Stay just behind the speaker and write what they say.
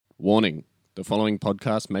Warning, the following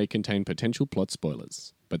podcast may contain potential plot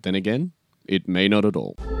spoilers, but then again, it may not at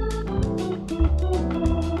all.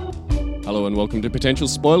 Hello and welcome to Potential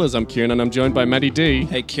Spoilers. I'm Kieran and I'm joined by Maddie D.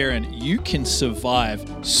 Hey Kieran, you can survive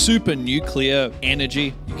super nuclear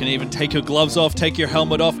energy. You can even take your gloves off, take your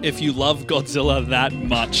helmet off if you love Godzilla that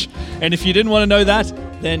much. And if you didn't want to know that,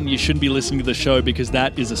 then you shouldn't be listening to the show because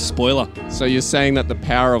that is a spoiler. So you're saying that the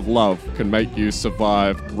power of love can make you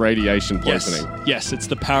survive radiation poisoning? Yes, it's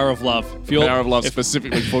the power of love. Power of love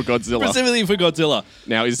specifically for Godzilla. Specifically for Godzilla.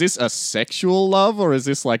 Now, is this a sexual love or is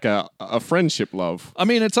this like a friendship love? I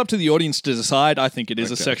mean, it's up to the audience to decide. I think it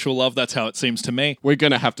is a Okay. sexual love. That's how it seems to me. We're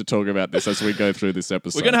going to have to talk about this as we go through this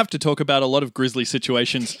episode. We're going to have to talk about a lot of grisly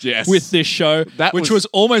situations Yes. with this show, That which was- was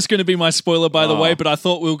almost going to be my spoiler, by the Oh. way, but I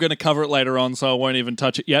thought we were going to cover it later on, so I won't even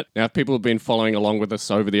touch it yet. Now, if people have been following along with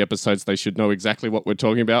us over the episodes, they should know exactly what we're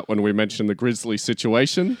talking about when we mention the grisly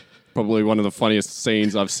situation. Probably one of the funniest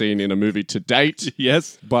scenes I've seen in a movie to date.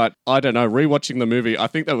 Yes. But I don't know, rewatching the movie, I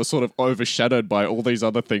think that was sort of overshadowed by all these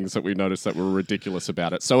other things that we noticed that were ridiculous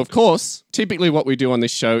about it. So, of course, typically what we do on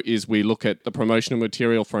this show is we look at the promotional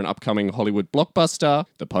material for an upcoming Hollywood blockbuster,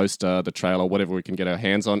 the poster, the trailer, whatever we can get our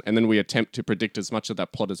hands on, and then we attempt to predict as much of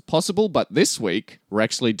that plot as possible. But this week, we're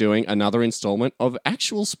actually doing another installment of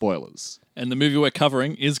actual spoilers. And the movie we're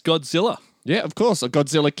covering is Godzilla. Yeah, of course, a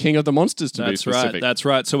Godzilla King of the Monsters to be That's specific. right. That's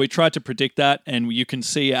right. So we tried to predict that, and you can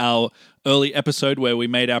see our early episode where we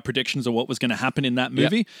made our predictions of what was going to happen in that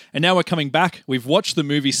movie. And now we're coming back. We've watched the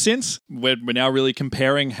movie since. We're now really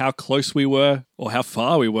comparing how close we were or how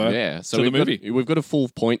far we were So to the movie. We've got a full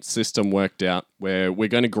point system worked out where we're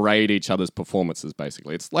going to grade each other's performances,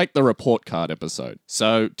 basically. It's like the report card episode.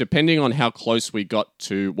 So depending on how close we got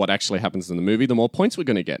to what actually happens in the movie, the more points we're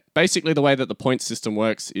going to get. Basically, the way that the point system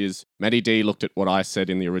works is Matty D looked at what I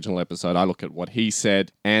said in the original episode. I looked at what he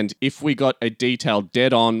said. And if we got a detail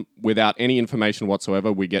dead on without any information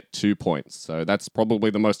whatsoever, we get 2 points. So that's probably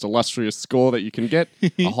the most illustrious score that you can get,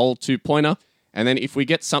 a whole 2-pointer. And then if we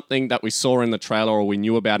get something that we saw in the trailer or we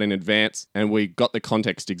knew about in advance and we got the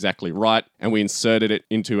context exactly right and we inserted it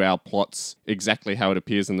into our plots exactly how it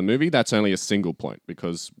appears in the movie, that's only a single point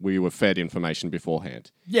because we were fed information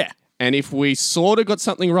beforehand. Yeah. And if we sort of got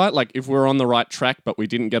something right, like if we're on the right track but we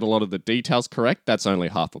didn't get a lot of the details correct, that's only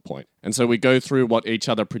half a point. And so we go through what each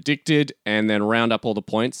other predicted and then round up all the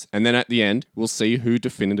points. And then at the end, we'll see who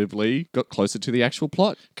definitively got closer to the actual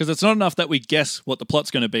plot. Because it's not enough that we guess what the plot's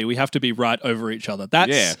going to be. We have to be right over each other.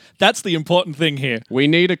 Yeah. That's the important thing here. We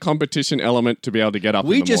need a competition element to be able to get up in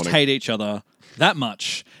We the just morning. hate each other that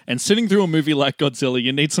much. And sitting through a movie like Godzilla,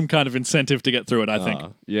 you need some kind of incentive to get through it, I think.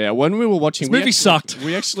 Yeah, when we were watching... This movie sucked.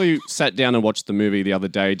 We actually sat down and watched the movie the other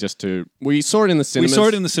day just to... We saw it in the We cinemas. saw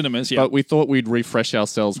it in the cinemas, yeah. But we thought we'd refresh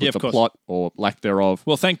ourselves with Yeah, of the course. plot or lack thereof.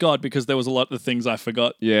 Well, thank God, because there was a lot of things I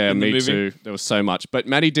forgot. Yeah, in the me movie. too. There was so much. But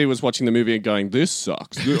Matty D was watching the movie and going, this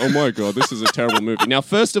sucks. Oh my God, this is a terrible movie. Now,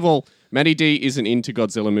 first of all, Matty D isn't into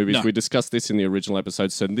Godzilla movies. No. We discussed this in the original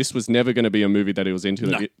episode, so this was never going to be a movie that he was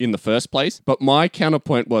into in the first place. But my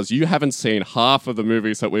counterpoint was, you haven't seen half of the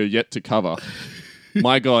movies that we're yet to cover.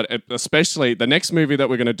 My God, especially the next movie that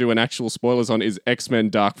we're going to do an actual spoilers on is X-Men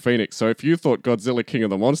Dark Phoenix. So if you thought Godzilla King of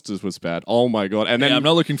the Monsters was bad, oh my God. And then Yeah, I'm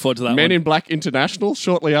not looking forward to that Men one. in Black International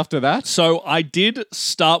shortly after that. So I did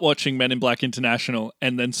start watching Men in Black International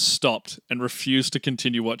and then stopped and refused to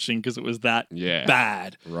continue watching because it was that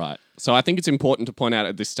bad. Right. So I think it's important to point out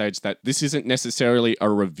at this stage that this isn't necessarily a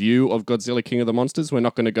review of Godzilla King of the Monsters. We're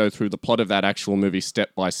not going to go through the plot of that actual movie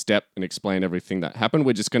step by step and explain everything that happened.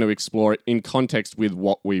 We're just going to explore it in context with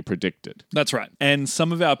what we predicted. That's right. And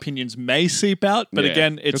some of our opinions may seep out, but Yeah,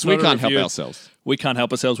 again, it's 'cause not we a can't help review. ourselves. We can't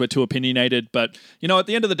help ourselves. We're too opinionated. But, you know, at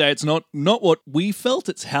the end of the day, it's not what we felt.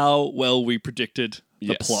 It's how well we predicted the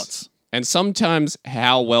Yes. plots. And sometimes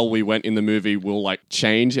how well we went in the movie will like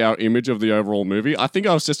change our image of the overall movie. I think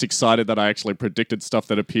I was just excited that I actually predicted stuff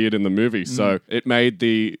that appeared in the movie. So it made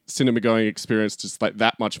the cinema going experience just like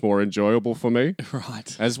that much more enjoyable for me.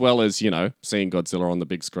 Right. As well as, you know, seeing Godzilla on the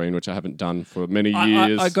big screen, which I haven't done for many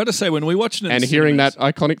years. I got to say, when we watched it in and the hearing cinemas-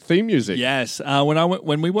 that iconic theme music. Yes.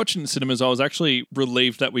 When we watched it in cinemas, I was actually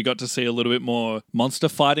relieved that we got to see a little bit more monster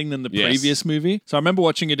fighting than the Yes. previous movie. So I remember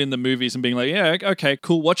watching it in the movies and being like, yeah, okay,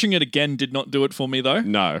 cool. Watching it again did not do it for me, though.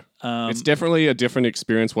 No. It's definitely a different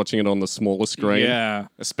experience watching it on the smaller screen. Yeah.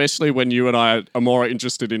 Especially when you and I are more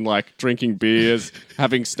interested in like drinking beers,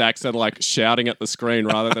 having snacks that are like shouting at the screen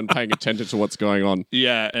rather than paying attention to what's going on.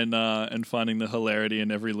 Yeah, and finding the hilarity in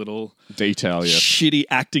every little Detail, yes. shitty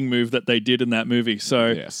acting move that they did in that movie.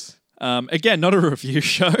 So Yes. Again, not a review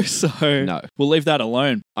show, so No. we'll leave that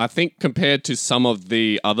alone. I think compared to some of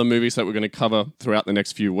the other movies that we're going to cover throughout the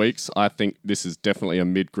next few weeks, I think this is definitely a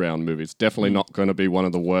mid-ground movie. It's definitely not going to be one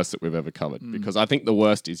of the worst that we've ever covered because I think the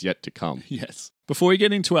worst is yet to come. Yes. Before we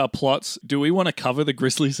get into our plots, do we want to cover the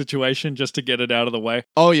Grizzly situation just to get it out of the way?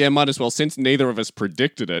 Oh, yeah, might as well. Since neither of us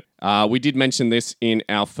predicted it, we did mention this in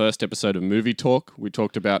our first episode of Movie Talk. We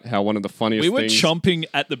talked about how one of the funniest We were things... chomping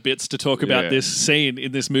at the bits to talk about this scene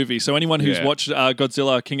in this movie. So anyone who's watched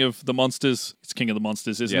Godzilla, King of the Monsters, it's King of the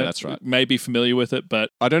Monsters, isn't it? Yeah, that's right. May be familiar with it, but...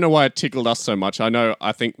 I don't know why it tickled us so much.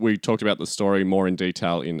 I think we talked about the story more in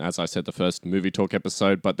detail in, as I said, the first Movie Talk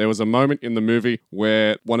episode, but there was a moment in the movie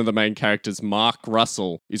where one of the main characters, Mark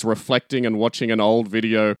Russell, is reflecting and watching an old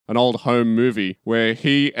video, an old home movie, where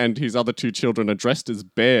he and his other two children are dressed as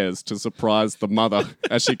bears to surprise the mother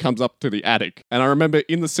as she comes up to the attic. And I remember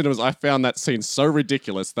in the cinemas, I found that scene so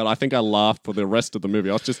ridiculous that I think I laughed for the rest of the movie.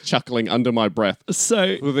 I was just chuckling under my breath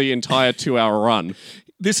So for the entire 2-hour run.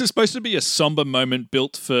 this is supposed to be a somber moment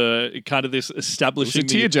built for kind of this establishing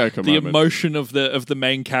It was a tearjerker the moment. emotion of the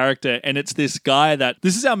main character, and it's this guy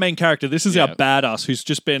this is our main character. This is our badass who's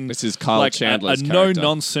just been This is Kyle like Chandler's a character. no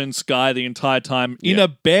nonsense guy the entire time in a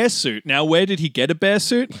bear suit. Now, where did he get a bear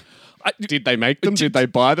suit? Did they make them? Did they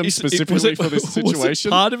buy them specifically for this Was it situation?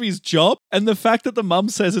 part of his job? And the fact that the mum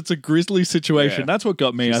says it's a grizzly situation, that's what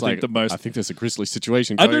got me, She's I think, like, the most. I think there's a grisly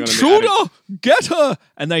situation An going on in the attic. intruder! Get her!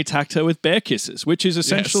 And they attacked her with bear kisses, which is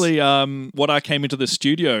essentially what I came into the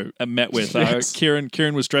studio and met with. Yes. Kieran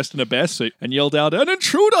was dressed in a bear suit and yelled out, "An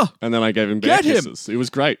intruder!" And then I gave him bear Get him! kisses. It was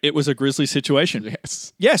great. It was a grizzly situation.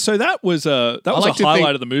 Yes. Yeah, so that was a like to highlight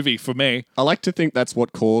think- of the movie for me. I like to think that's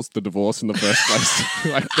what caused the divorce in the first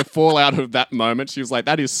place. Like the fallout of that moment. She was like,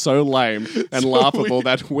 that is so lame and laughable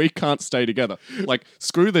that we can't stay together. Like,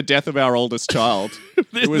 screw the death of our oldest child.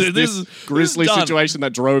 It was this grisly done. situation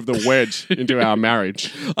that drove the wedge into our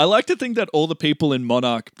marriage. I like to think that all the people in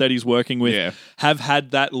Monarch that he's working with have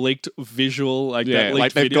had that leaked visual, that Yeah, leaked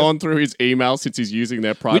like they've video. gone through his email since he's using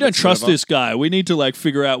their private We don't trust server. this guy. We need to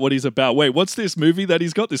figure out what he's about. Wait, what's this movie that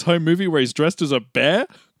he's got? This home movie where he's dressed as a bear?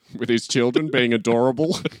 With his children being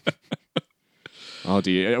adorable. Oh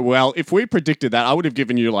dear. Well, if we predicted that, I would have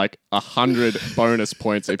given you 100 bonus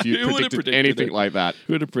points if you Who would have predicted predicted anything it? like that.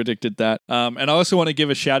 Who would have predicted that? And I also want to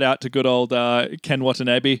give a shout out to good old Ken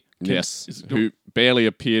Watanabe. Yes, who barely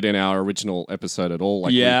appeared in our original episode at all.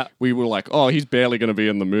 We were like, oh, he's barely going to be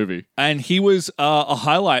in the movie. And he was a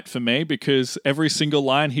highlight for me because every single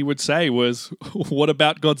line he would say was, "What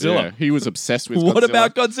about Godzilla? Yeah, he was obsessed with Godzilla. What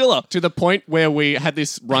about Godzilla?" To the point where we had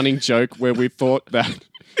this running joke where we thought that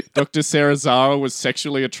Dr. Serizawa was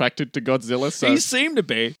sexually attracted to Godzilla. So He seemed to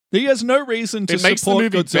be. He has no reason to it makes the support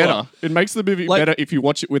movie Godzilla. better. It makes the movie better if you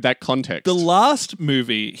watch it with that context. The last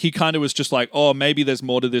movie, he kind of was just like, "Oh, maybe there's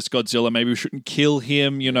more to this Godzilla. Maybe we shouldn't kill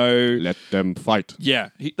him, Let them fight. Yeah,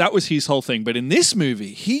 that was his whole thing. But in this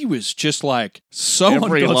movie, he was just so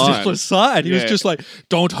Every on Godzilla's line. side. He was Yeah. just like,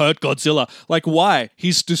 "Don't hurt Godzilla." Why?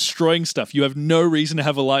 He's destroying stuff. You have no reason to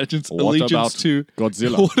have allegiance about to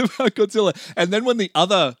Godzilla? What about Godzilla? And then when the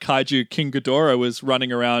other kaiju, King Ghidorah, was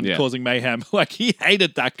running around causing mayhem, he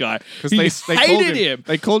hated that guy. He they called hated him.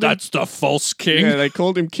 They called That's the false king. Yeah, they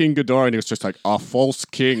called him King Ghidorah, and he was just like, a false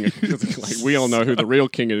king. We all know who the real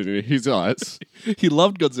king is in his eyes. He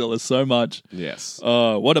loved Godzilla so much. Yes.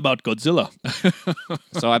 What about Godzilla?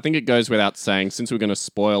 So I think it goes without saying, since we're going to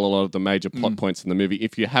spoil a lot of the major plot points in the movie,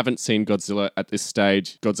 if you haven't seen Godzilla at this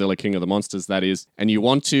stage, Godzilla King of the Monsters, that is, and you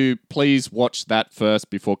want to, please watch that first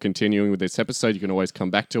before continuing with this episode. You can always come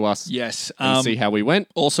back to us Yes. and see how we went.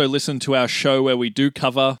 Also, listen to our show where we do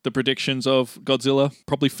cover the predictions of Godzilla.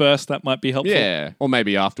 Probably first, that might be helpful. Yeah, or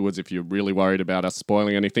maybe afterwards if you're really worried about us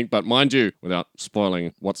spoiling anything. But mind you, without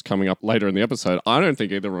spoiling what's coming up later in the episode, I don't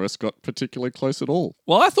think either of us got particularly close at all.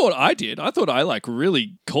 Well, I thought I did. I thought I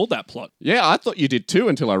really called that plot. Yeah, I thought you did too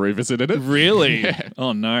until I revisited it. Really? Yeah.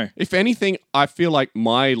 Oh, no. If anything, I feel like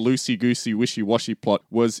my loosey-goosey, wishy-washy plot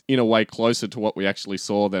was in a way closer to what we actually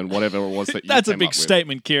saw than whatever it was that you That's a came big up with.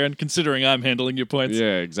 statement, Kieran, considering I'm handling your points.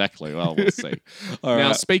 Yeah, exactly. Well, we'll see. All Now,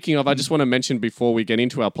 right. speaking of, I just want to mention before we get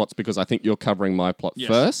into our plots, because I think you're covering my plot Yes.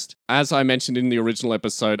 first. As I mentioned in the original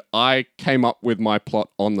episode, I came up with my plot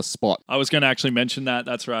on the spot. I was going to actually mention that.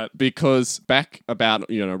 That's right. Because back about,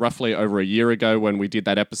 roughly over a year ago when we did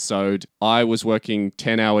that episode, I was working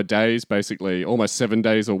 10-hour days, basically almost 7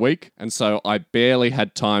 days a week. And so I barely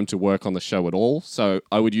had time to work on the show at all. So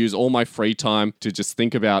I would use all my free time to just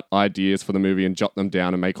think about ideas for the movie and jot them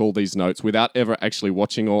down and make all these notes without ever actually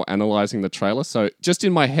watching or analyzing the trailer. So just just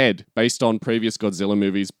in my head, based on previous Godzilla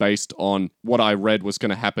movies, based on what I read was going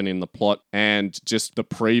to happen in the plot, and just the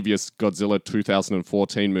previous Godzilla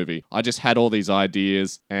 2014 movie. I just had all these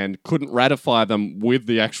ideas and couldn't ratify them with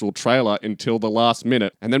the actual trailer until the last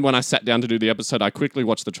minute. And then when I sat down to do the episode, I quickly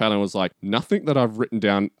watched the trailer and was like, nothing that I've written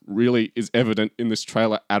down really is evident in this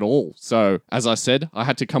trailer at all. So, as I said, I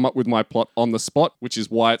had to come up with my plot on the spot, which is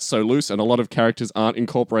why it's so loose and a lot of characters aren't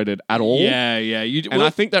incorporated at all. Yeah. I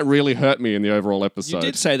think that really hurt me in the overall episode. You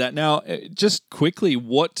did say that. Now, just quickly,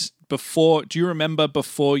 do you remember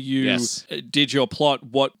before you did your plot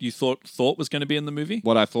what you thought was going to be in the movie?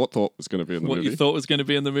 What I thought was going to be in the movie. What you thought was going to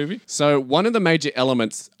be in the movie? So one of the major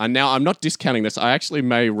elements, and now I'm not discounting this, I actually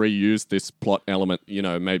may reuse this plot element,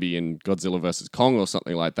 maybe in Godzilla vs. Kong or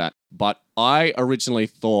something like that. But I originally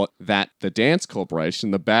thought that the Dance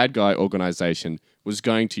Corporation, the bad guy organization, was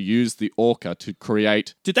going to use the Orca to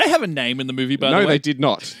create... Did they have a name in the movie, by the way? No, they did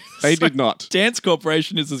not. They did not. Dance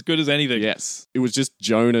Corporation is as good as anything. Yes. It was just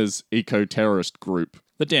Jonah's eco-terrorist group.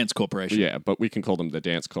 The Dance Corporation. Yeah, but we can call them the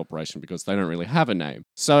Dance Corporation because they don't really have a name.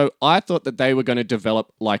 So I thought that they were going to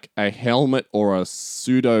develop like a helmet or a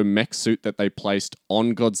pseudo mech suit that they placed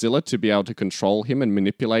on Godzilla to be able to control him and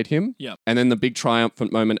manipulate him. Yeah. And then the big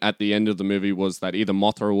triumphant moment at the end of the movie was that either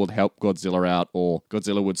Mothra would help Godzilla out or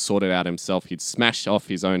Godzilla would sort it out himself. He'd smash off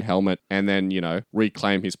his own helmet and then,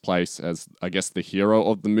 reclaim his place as, I guess, the hero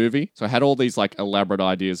of the movie. So I had all these like elaborate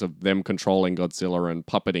ideas of them controlling Godzilla and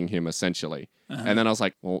puppeting him essentially. And then I was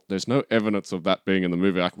like, well, there's no evidence of that being in the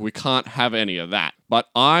movie. Like, we can't have any of that. But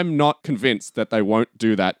I'm not convinced that they won't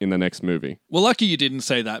do that in the next movie. Well, lucky you didn't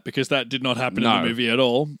say that because that did not happen in the movie at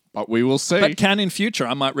all. But we will see. But can in future.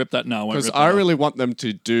 I might rip that now. Because I really want them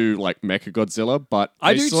to do like Mechagodzilla, but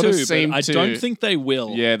I they do sort too, of seem but I don't think they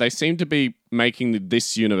will. Yeah, they seem to be making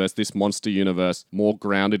this universe, this monster universe, more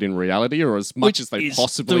grounded in reality, or as much as they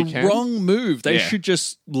possibly can. The wrong move. They should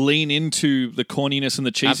just lean into the corniness and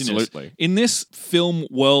the cheesiness. Absolutely. In this film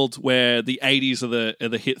world where the 80s are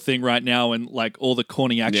the hit thing right now, and like all the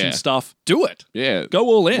corny action stuff, do it. Yeah, go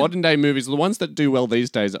all in. Modern day movies, the ones that do well these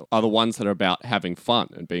days, are the ones that are about having fun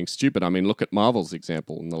and being stupid. I mean, look at Marvel's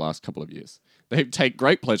example in the last couple of years. They take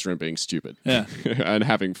great pleasure in being stupid and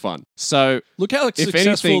having fun. So look how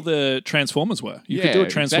successful the Transformers were. You could do a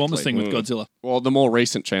Transformers thing with Godzilla. Well, the more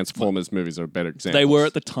recent Transformers movies are better examples. They were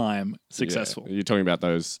at the time successful. Yeah. You're talking about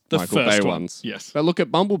those the Michael Bay ones. Yes. But look at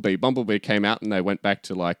Bumblebee. Bumblebee came out and they went back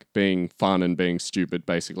to like being fun and being stupid,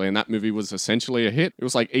 basically. And that movie was essentially a hit. It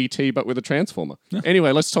was like E.T. but with a Transformer. Yeah.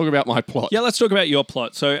 Anyway, let's talk about my plot. Yeah, let's talk about your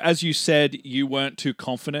plot. So as you said, you weren't too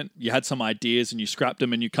confident. You had some ideas and you scrapped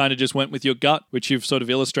them and you kind of just went with your gut, which you've sort of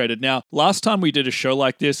illustrated. Now, last time we did a show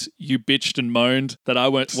like this, you bitched and moaned that I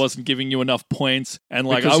wasn't giving you enough points, and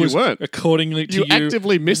like because I was weren't. Accordingly to you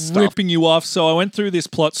actively missed ripping you off. So I went through this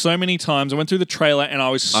plot so many times. I went through the trailer, and I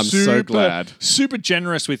was so glad, super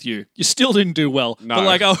generous with you. You still didn't do well, but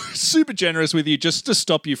like I was super generous with you just to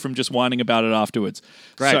stop you from just whining about it afterwards.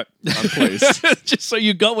 Great, so, I'm pleased. Just so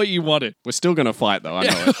you got what you wanted. We're still going to fight, though. I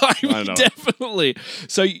know it. I know definitely.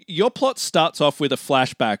 So your plot starts off with a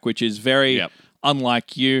flashback, which is very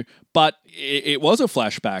unlike you, but it was a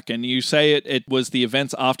flashback, and you say it was the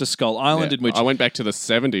events after Skull Island, in which I went back to the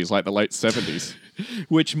 70s, like the late 70s.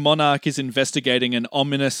 Which Monarch is investigating an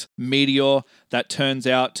ominous meteor that turns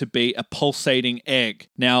out to be a pulsating egg.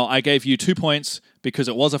 Now, I gave you 2 points because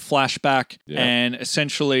it was a flashback, and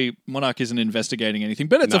essentially Monarch isn't investigating anything,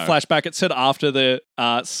 but it's a flashback. It said after the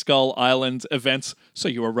Skull Island events, so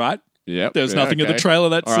you were right. Yep. There's nothing in the trailer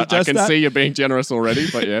that suggests I can see you being generous already,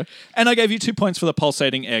 but yeah. And I gave you 2 points for the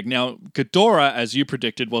pulsating egg. Now, Ghidorah, as you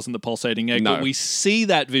predicted, wasn't the pulsating egg, but we see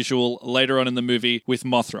that visual later on in the movie with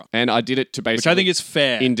Mothra. And I did it to basically... Which I think is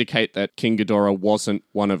fair. ...indicate that King Ghidorah wasn't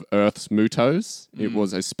one of Earth's Mutos. It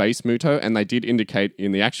was a space Muto, and they did indicate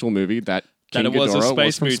in the actual movie that King Ghidorah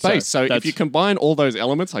was from space. So if you combine all those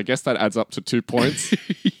elements, I guess that adds up to 2 points.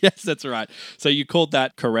 Yes, that's right. So you called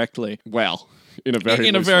that correctly. Well... In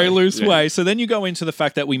a very loose way. So then you go into the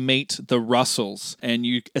fact that we meet the Russells and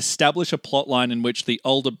you establish a plot line in which the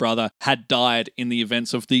older brother had died in the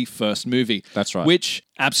events of the first movie. That's right. Which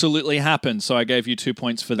absolutely happened. So I gave you 2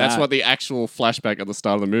 points for that. That's what the actual flashback at the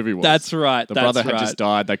start of the movie was. That's right. The brother had just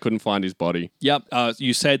died. They couldn't find his body. Yep.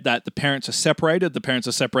 You said that the parents are separated. The parents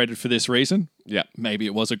are separated for this reason. Yeah. Maybe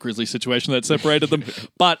it was a grisly situation that separated them,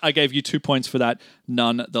 but I gave you 2 points for that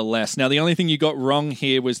nonetheless. Now, the only thing you got wrong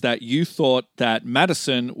here was that you thought that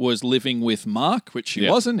Madison was living with Mark, which she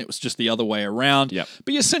wasn't. It was just the other way around. Yep.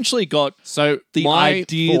 But you essentially got So the my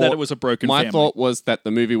idea that it was a broken My family. thought was that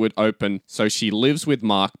the movie would open, so she lives with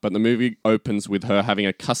Mark, but the movie opens with her having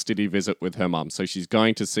a custody visit with her mum. So she's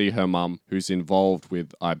going to see her mum, who's involved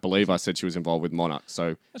with, I believe I said she was involved with Monarch.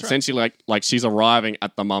 So essentially like she's arriving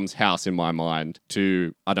at the mum's house in my mind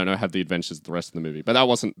to, I don't know, have the adventures of the rest of the movie. But that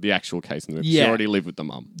wasn't the actual case in the movie. Yeah. She already lived with the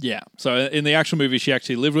mum. Yeah. So in the actual movie, she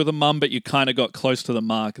actually lived with a mum, but you kind of got close to the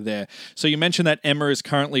mark there. So you mentioned that Emma is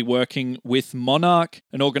currently working with Monarch,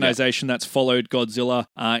 an organization that's followed Godzilla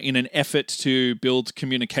in an effort to build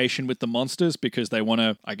communication with the monsters because they want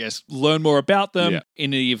to, I guess, learn more about them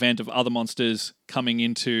in the event of other monsters coming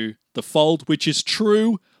into the fold, which is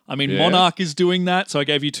true. I mean, Monarch is doing that, so I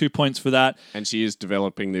gave you 2 points for that. And she is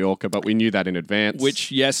developing the Orca, but we knew that in advance.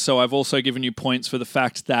 Which, yes, so I've also given you points for the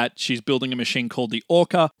fact that she's building a machine called the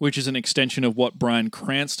Orca, which is an extension of what Bryan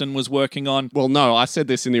Cranston was working on. Well, no, I said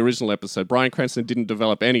this in the original episode. Bryan Cranston didn't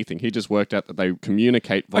develop anything. He just worked out that they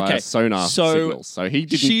communicate via sonar signals. So he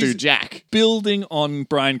didn't do jack. Building on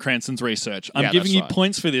Bryan Cranston's research. I'm giving you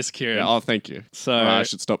points for this, Kieran. Yeah, oh, thank you. So I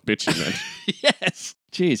should stop bitching then. Yes.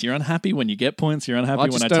 Jeez, you're unhappy when you get points. You're unhappy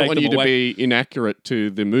when I take them away. I just don't want you to be inaccurate to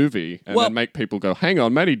the movie and then make people go, hang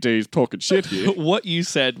on, Matty D's talking shit here. What you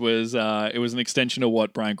said was it was an extension of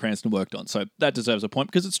what Bryan Cranston worked on. So that deserves a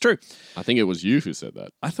point because it's true. I think it was you who said that.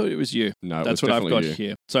 I thought it was you. No, that's it was what I've got you.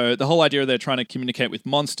 here. So the whole idea they're trying to communicate with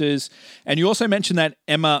monsters. And you also mentioned that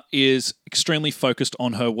Emma is extremely focused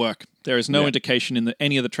on her work. There is no indication in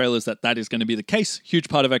any of the trailers that is going to be the case. Huge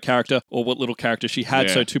part of her character or what little character she had.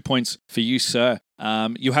 So 2 points for you, sir.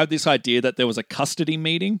 You had this idea that there was a custody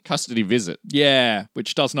meeting. Custody visit. Yeah,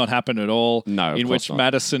 which does not happen at all. No, in which not.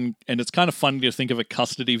 Madison, and it's kind of funny to think of a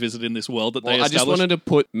custody visit in this world that they established. I just wanted to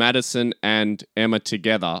put Madison and Emma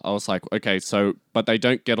together. I was like, okay, so, but they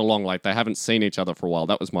don't get along. Like, they haven't seen each other for a while.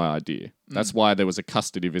 That was my idea. That's why there was a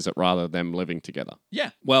custody visit rather than them living together.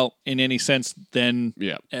 Yeah. Well, in any sense, then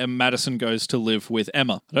Madison goes to live with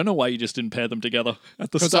Emma. I don't know why you just didn't pair them together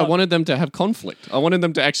at the start. Because I wanted them to have conflict. I wanted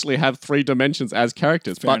them to actually have 3 dimensions as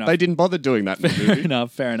characters, but they didn't bother doing that in the movie.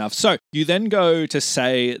 Fair enough. So you then go to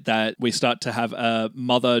say that we start to have a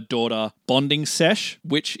mother-daughter bonding sesh,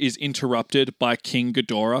 which is interrupted by King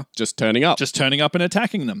Ghidorah. Just turning up. And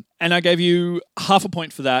attacking them. And I gave you half a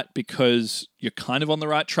point for that because you're kind of on the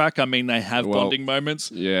right track. I mean, they have bonding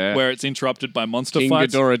moments where it's interrupted by monster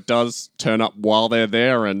fights. King Ghidorah does turn up while they're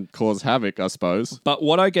there and cause havoc, I suppose. But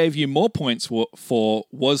what I gave you more points for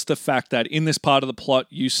was the fact that in this part of the plot,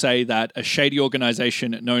 you say that a shady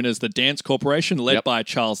organization known as the Dance Corporation, led by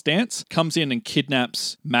Charles Dance, comes in and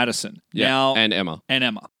kidnaps Madison. And Emma.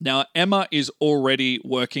 Now, Emma is already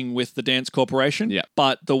working with the Dance Corporation,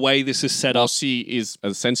 but the way this is set up... she is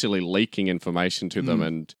essentially leaking information to them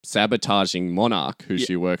and sabotaging Monarch, who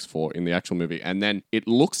she works for in the actual movie. And then it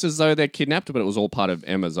looks as though they're kidnapped, but it was all part of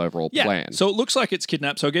Emma's overall plan. So it looks like it's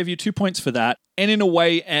kidnapped. So I gave you 2 points for that. And in a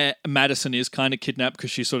way, Madison is kind of kidnapped because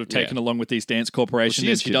she's sort of taken along with these dance corporations.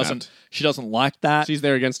 Well, she doesn't like that. She's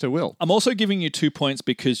there against her will. I'm also giving you 2 points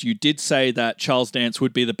because you did say that Charles Dance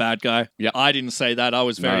would be the bad guy. Yep. I didn't say that. I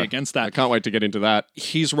was very against that. I can't wait to get into that.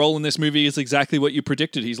 His role in this movie is exactly what you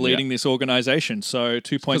predicted. He's leading this organization. So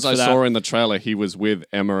 2 points for that. Because I saw in the trailer he was with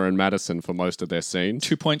Emma and Madison for most of their scenes.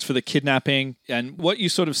 2 points for the kidnapping. And what you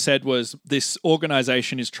sort of said was this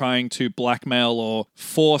organization is trying to blackmail or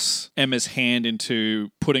force Emma's hand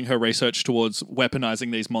into putting her research towards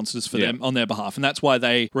weaponizing these monsters for them on their behalf. And that's why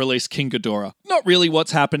they released King Ghidorah. Not really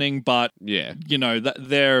what's happening, but you know,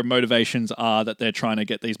 their motivations are that they're trying to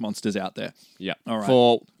get these monsters out there. Yeah. All right.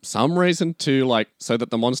 For some reason so that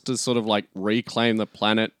the monsters sort of like reclaim the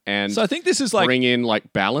planet and so I think this is like bring in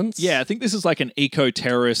like balance. Yeah, I think this is like an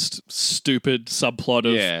eco-terrorist stupid subplot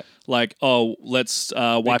of like, oh, let's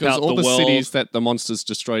wipe out all the world. Cities that the monsters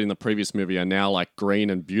destroyed in the previous movie are now like green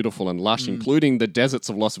and beautiful and lush, including the deserts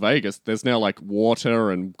of Las Vegas. There's now like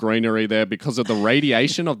water and greenery there because of the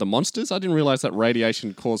radiation of the monsters. I didn't realize that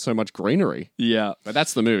radiation caused so much greenery. Yeah. But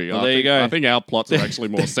that's the movie. Well, there you go. I think our plots are actually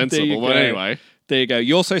more sensible. But anyway. There you go.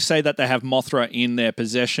 You also say that they have Mothra in their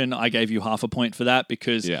possession. I gave you half a point for that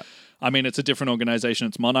because... I mean, it's a different organization.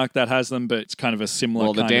 It's Monarch that has them, but it's kind of a similar kind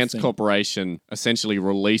of thing. Well, the Dance Corporation essentially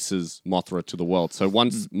releases Mothra to the world. So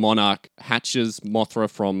once Monarch hatches Mothra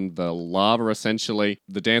from the lava, essentially,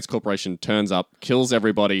 the Dance Corporation turns up, kills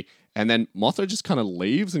everybody, And then Mothra just kind of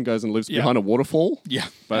leaves and goes and lives behind a waterfall. Yeah.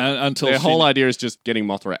 But until their she- whole idea is just getting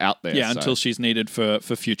Mothra out there. Yeah, so- until she's needed for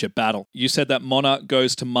future battle. You said that Monarch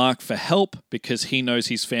goes to Mark for help because he knows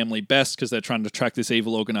his family best because they're trying to track this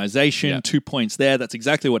evil organization. Yep. 2 points there. That's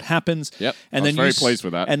exactly what happens. Yep. And I was then very you pleased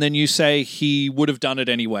with that. And then you say he would have done it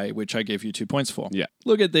anyway, which I gave you 2 points for. Yeah.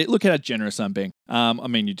 Look at how generous I'm being. I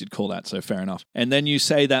mean, you did call that, so fair enough. And then you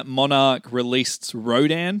say that Monarch released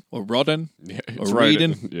Rodan or Rodden Yeah, or it's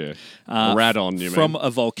Raiden. Yeah. Radon, you from mean. a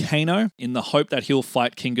volcano in the hope that he'll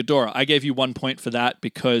fight King Ghidorah. I gave you 1 point for that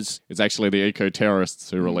because It's actually the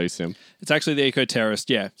eco-terrorists who release him. it's actually the eco-terrorist,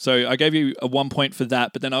 yeah. So I gave you a 1 point for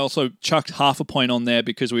that, but then I also chucked half a point on there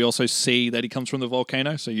because we also see that he comes from the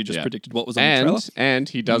volcano, so you just Yeah. predicted what was on the trailer. And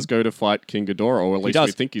he does go to fight King Ghidorah, or at least does.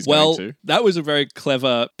 we think he's well, going to. that was a very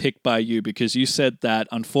clever pick by you because you said that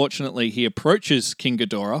unfortunately he approaches King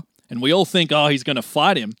Ghidorah and we all think, oh, he's going to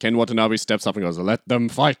fight him. Ken Watanabe steps up and goes, "Let them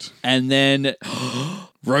fight." And then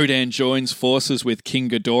Rodan joins forces with King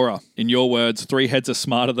Ghidorah. In your words, 3 heads are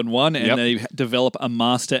smarter than one, and Yep. they develop a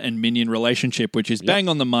master and minion relationship, which is bang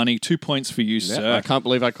on the money. 2 points for you, Yeah, sir. I can't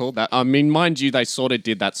believe I called that. I mean, mind you, they sort of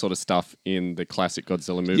did that sort of stuff in the classic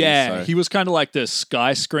Godzilla movies. Yeah, so. he was kind of like the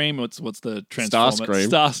Sky Scream. What's the transformer? Starscream.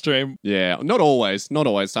 Starscream. Yeah, not always. Not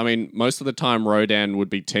always. I mean, most of the time, Rodan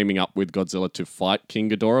would be teaming up with Godzilla to fight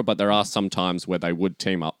King Ghidorah, but there are some times where they would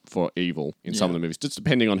team up for evil in some of the movies, just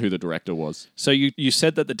depending on who the director was. So you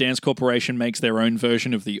said that the Dance Corporation makes their own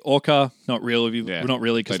version of the Orca. Not really. Yeah. Not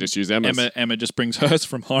really. They Because just use Emma's. Emma just brings hers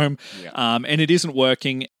from home, and it isn't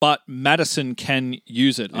working. But Madison can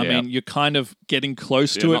use it. I Yeah. mean, you're kind of getting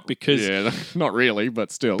close Yeah, to it not- because. Yeah, not really,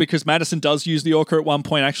 but still. Because Madison does use the Orca at one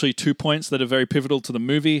point, actually 2 points that are very pivotal to the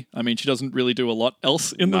movie. I mean, she doesn't really do a lot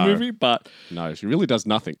else in the No. movie, but No, she really does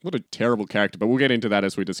nothing. What a terrible character, but we'll get into that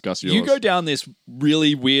as we discuss yours. you go down this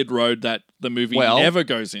really weird road that the movie never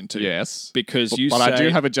goes into. Yes. Because you But say... I do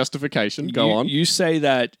have a justification. Go on. You say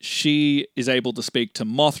that she is able to speak to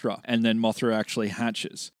Mothra, and then Mothra actually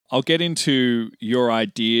hatches. I'll get into your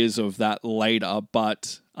ideas of that later,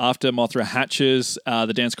 but after Mothra hatches,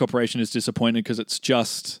 the Dance Corporation is disappointed because it's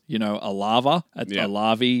just, a lava,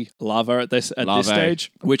 a lava at this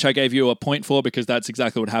stage, which I gave you a point for because that's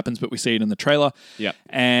exactly what happens, but we see it in the trailer. Yep.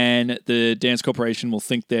 And the Dance Corporation will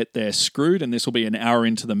think that they're screwed, and this will be an hour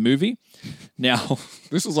into the movie. Now,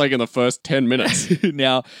 This was like in the first 10 minutes.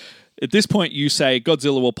 now, at this point, you say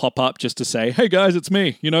Godzilla will pop up just to say, hey guys, it's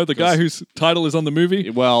me. The guy whose title is on the movie.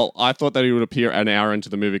 Well, I thought that he would appear an hour into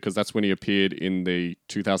the movie because that's when he appeared in the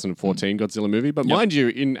 2014 Godzilla movie. But mind you,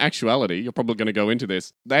 in actuality, you're probably going to go into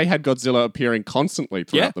this. They had Godzilla appearing constantly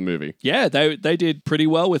throughout the movie. Yeah, they did pretty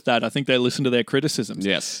well with that. I think they listened to their criticisms.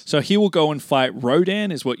 Yes. So he will go and fight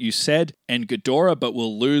Rodan, is what you said, and Ghidorah, but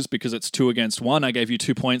will lose because it's 2 against 1. I gave you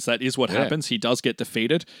 2 points. That is what happens. He does get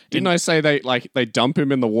defeated. Didn't I say they dump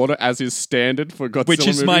him in the water as is standard for Godzilla Which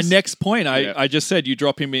is my movies? next point. I just said you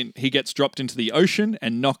drop him in, he gets dropped into the ocean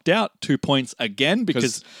and knocked out. 2 points again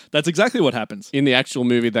because that's exactly what happens. In the actual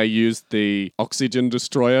movie, they used the oxygen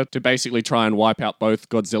destroyer to basically try and wipe out both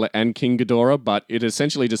Godzilla and King Ghidorah, but it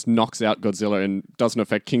essentially just knocks out Godzilla and doesn't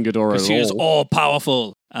affect King Ghidorah at all. He is all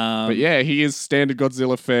powerful. But yeah, he is standard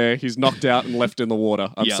Godzilla fare. He's knocked out and left in the water.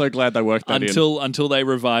 I'm so glad they worked that in. Until they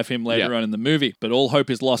revive him later on in the movie. But all hope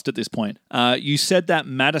is lost at this point. You said that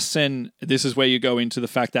Madison, this is where you go into the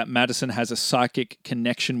fact that Madison has a psychic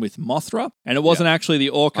connection with Mothra, and it wasn't actually the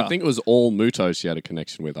Orca. I think it was all Muto she had a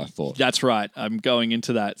connection with, I thought. That's right. I'm going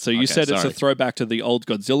into that. So you said it's sorry. a throwback to the old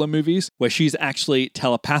Godzilla movies where she's actually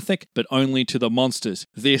telepathic, but only to the monsters.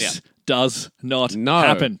 This does not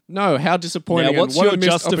happen. No, how disappointing. Now, what's and what your a missed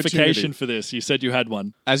justification opportunity. for this? You said you had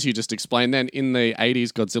one. As you just explained then, in the 80s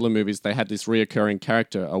Godzilla movies, they had this reoccurring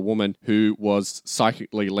character, a woman who was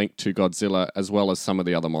psychically linked to Godzilla as well as some of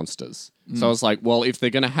the other monsters. So I was like, well, if they're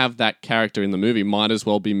going to have that character in the movie, might as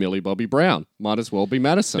well be Millie Bobby Brown. Might as well be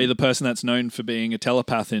Madison. Be the person that's known for being a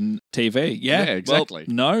telepath in TV. Yeah, exactly.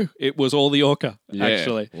 Well, no, it was all the Orca,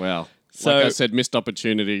 actually. Well, So- like I said, missed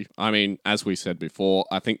opportunity. I mean, as we said before,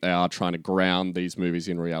 I think they are trying to ground these movies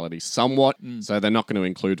in reality somewhat. So they're not going to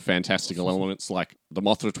include fantastical elements like the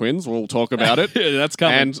Mothra twins. We'll talk about it. That's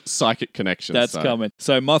coming. And psychic connections. That's coming.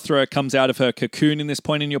 So Mothra comes out of her cocoon in this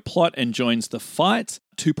point in your plot and joins the fight.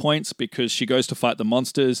 2 points because she goes to fight the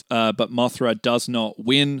monsters, but Mothra does not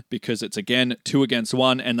win because it's again 2 against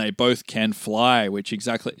 1 and they both can fly, which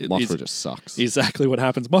Mothra just sucks. exactly what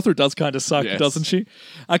happens. Mothra does kind of suck, Yes. doesn't she?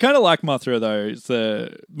 I kind of like Mothra though. It's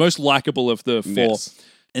the most likable of the 4. Yes.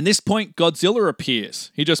 And this point, Godzilla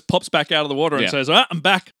appears. He just pops back out of the water and Yeah. says, I'm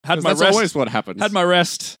back. Had my That's rest. always what happens. Had my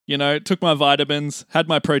rest, took my vitamins, had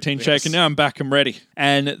my protein shake, and now I'm back. I'm ready.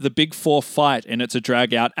 And the big four fight, and it's a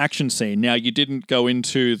drag out action scene. Now, you didn't go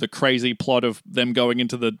into the crazy plot of them going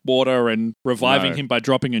into the water and reviving him by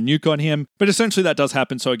dropping a nuke on him, but essentially that does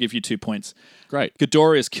happen, so I give you 2 points. Great.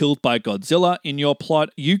 Ghidorah is killed by Godzilla in your plot.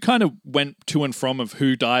 You kind of went to and from of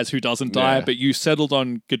who dies, who doesn't die, Yeah. but you settled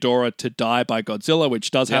on Ghidorah to die by Godzilla,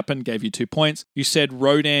 which does happen, gave you 2 points. You said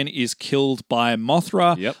Rodan is killed by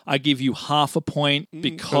Mothra. Yep. I give you half a point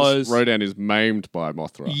because... Rodan is maimed by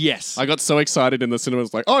Mothra. Yes. I got so excited in the cinema. I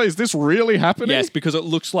was like, oh, is this really happening? Yes, because it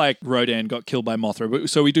looks like Rodan got killed by Mothra.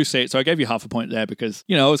 So we do see it. So I gave you half a point there because,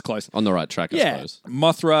 it was close. On the right track, I suppose.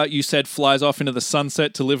 Mothra, you said, flies off into the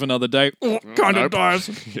sunset to live another day. Kind of Nope. dies.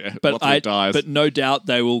 Yeah, But Mothra dies. But no doubt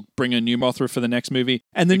they will bring a new Mothra for the next movie.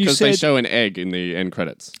 And then because you they said, show an egg in the end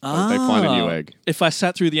credits. Like, they find a new egg. if I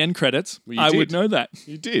sat through the end credits, Well, you I did. would know that.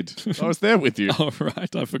 You did. I was there with you. Oh,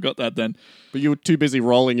 right. I forgot that then. But you were too busy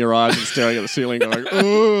rolling your eyes and staring at the ceiling going,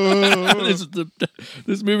 oh.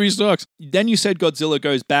 This movie sucks. Then you said Godzilla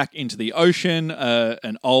goes back into the ocean.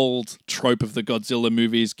 An old trope of the Godzilla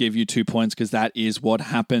movies. Give you 2 points because that is what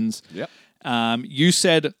happens. Yep. You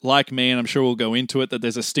said, like me, and I'm sure we'll go into it, that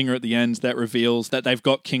there's a stinger at the end that reveals that they've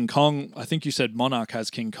got King Kong. I think you said Monarch has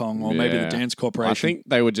King Kong, or maybe the Yeah. Dance Corporation. I think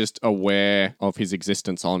they were just aware of his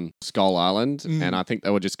existence on Skull Island, and I think they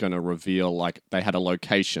were just going to reveal, like, they had a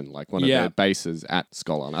location, like one of Yeah. their bases at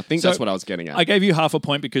Skull Island. I think So, that's what I was getting at. I gave you half a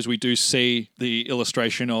point because we do see the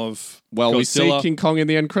illustration of Well, we see Godzilla. King Kong in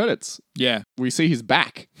the end credits. Yeah, We see his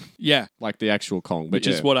back, yeah. like the actual Kong. But Which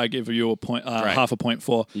is yeah. what I give you a point, Great. half a point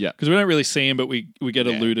for. Yeah. Because we don't really see him, but we get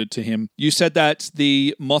Yeah. alluded to him. You said that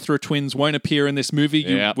the Mothra twins won't appear in this movie.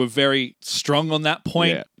 You Yeah. were very strong on that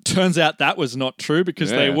point. Yeah. Turns out that was not true because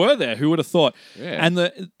they Yeah. were there. Who would have thought? Yeah.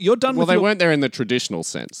 And you're done Well, with they your... weren't there in the traditional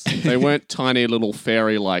sense. They weren't tiny little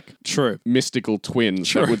fairy, like, True. mystical twins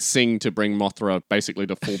Sure. that would sing to bring Mothra basically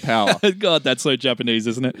to full power. God, that's so Japanese,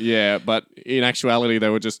 isn't it? Yeah, but in actuality, they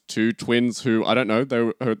were just two twins who, I don't know,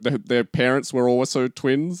 their parents were also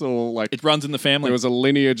twins, or like It runs in the family. there was a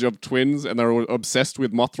lineage of twins and they were obsessed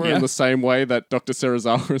with Mothra Yeah. in the same way that Dr.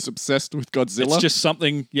 Serizawa is obsessed with Godzilla. It's just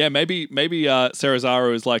something. Yeah, maybe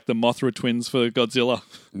Serizawa is like the Mothra twins for Godzilla.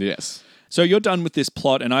 Yes. So you're done with this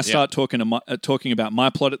plot, and I start talking about my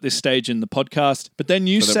plot at this stage in the podcast. But then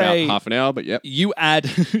you For say about half an hour, but yep. you add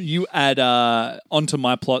onto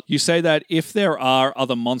my plot. You say that if there are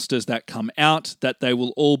other monsters that come out, that they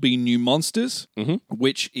will all be new monsters,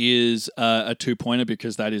 which is a 2-pointer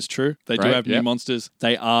because that is true. They do Right, have new yep. monsters.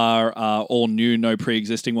 They are all new, no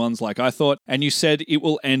pre-existing ones, like I thought. And you said it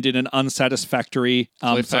will end in an unsatisfactory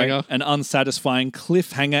Cliffhanger. an unsatisfying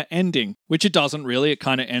cliffhanger ending, which it doesn't really. It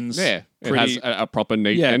kind of ends. Yeah. It pretty- has a proper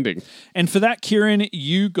neat Yeah. ending. And for that, Kieran,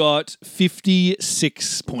 you got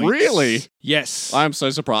 56 points. Really? Yes. I'm so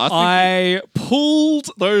surprised. I pulled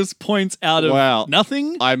those points out of Wow.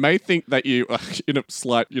 nothing. I may think that you, in a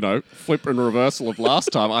slight, flip and reversal of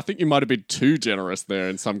last time, I think you might have been too generous there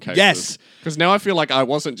in some cases. Yes. Because now I feel like I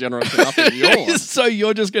wasn't generous enough in yours. So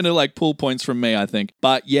you're just going to pull points from me, I think.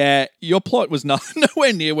 But yeah, your plot was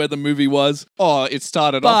nowhere near where the movie was. Oh, it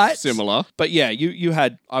started But off similar. But yeah, you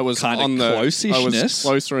had I was kind on of the close-ishness. I was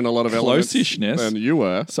closer in a lot of elements Close-ishness. than you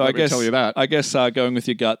were. So Let I me guess tell you that. I guess going with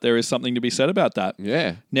your gut, there is something to be said about that.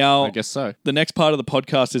 Yeah. Now, I guess so. the next part of the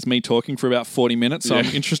podcast is me talking for about 40 minutes. So I'm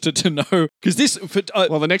Yeah. interested to know because this.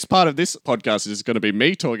 Well, the next part of this podcast is going to be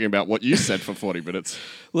me talking about what you said for 40 minutes.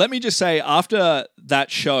 Let me just say, after that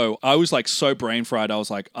show, I was so brain fried. I was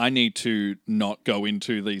like, I need to not go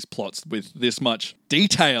into these plots with this much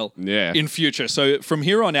detail Yeah. in future. So from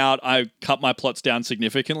here on out, I cut my plots down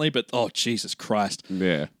significantly. But oh, Jesus Christ.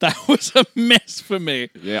 Yeah. That was a mess for me.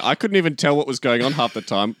 Yeah, I couldn't even tell what was going on half the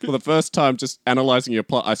time. For the first time, just analyzing your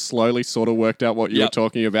plot, I slowly sort of worked out what you were Yep.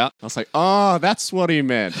 talking about. I was like, oh, that's what he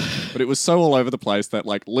meant. But it was so all over the place that,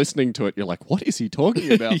 listening to it, you're like, what is he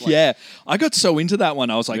talking about? Like, Yeah. I got so into that one.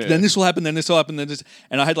 I was like, Yeah. then this will happen, then this will happen, then this.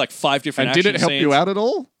 And I had 5 different And did it action help you scenes. out at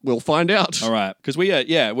all? We'll find out. All right. Because we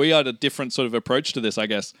had a different sort of approach to this, I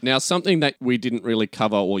guess. Now, something that we didn't really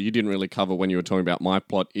cover, or you didn't really cover when you were talking about my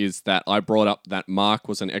plot, is that I brought up that Mark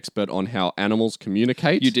was an expert on how animals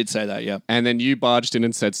communicate. You did say that, yeah. And then you barged in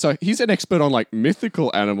and said, so he's an expert on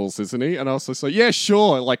mythical animals, isn't he? And I was just like, yeah,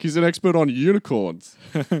 sure. He's an expert on unicorns.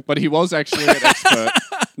 But he was actually an expert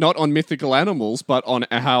not on mythical animals, but on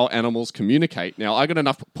how animals communicate. Now, I got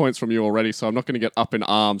enough points from you already, so I'm not going to get up in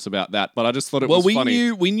arms about that, but I just thought it was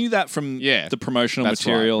funny. We knew that from the promotional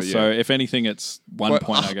material, right, so if anything, it's one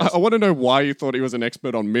point, I guess. I want to know why you thought he was an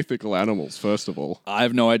expert on mythical animals, first of all. I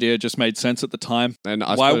have no idea. It just made sense at the time. And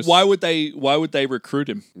why would they recruit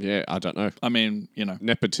him? Yeah, I don't know. I mean,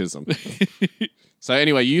 Nepotism. So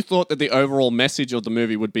anyway, you thought that the overall message of the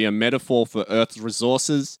movie would be a metaphor for Earth's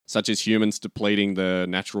resources, such as humans depleting the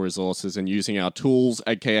natural resources and using our tools,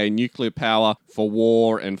 aka nuclear power, for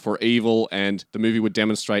war and for evil, and the movie would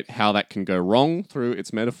demonstrate how that can go wrong through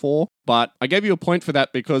its metaphor. But I gave you a point for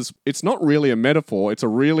that because it's not really a metaphor. It's a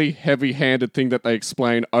really heavy-handed thing that they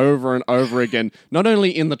explain over and over again, not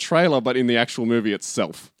only in the trailer, but in the actual movie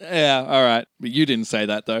itself. Yeah, all right. But you didn't say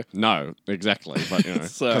that, though. No, exactly. But,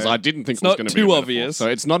 because So, I didn't think it's it was not going to be too a metaphor. obvious. So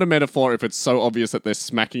it's not a metaphor if it's so obvious that they're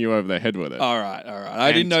smacking you over the head with it. All right.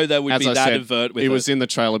 I didn't know that would As be I that said, overt with it. it was in the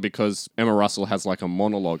trailer because Emma Russell has like a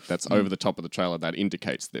monologue that's over the top of the trailer that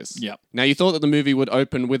indicates this. Yep. Now, you thought that the movie would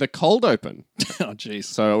open with a cold open. Oh, jeez.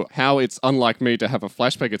 So how it's unlike me to have a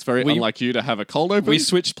flashback, it's very unlike you to have a cold open. We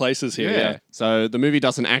switched places here, yeah. So the movie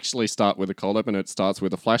doesn't actually start with a cold open. It starts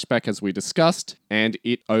with a flashback, as we discussed, and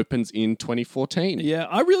it opens in 2014. Yeah,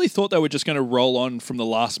 I really thought they were just going to roll on from the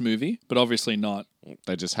last movie, but obviously not.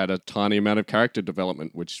 They just had a tiny amount of character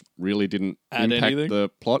development, which really didn't Add impact anything? the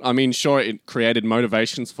plot. I mean, sure, it created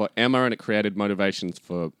motivations for Emma and it created motivations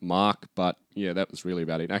for Mark, but yeah, that was really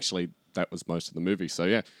about it. Actually, that was most of the movie. So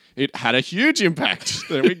yeah, it had a huge impact.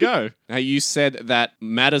 There we go. Now, you said that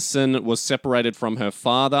Madison was separated from her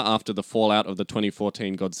father after the fallout of the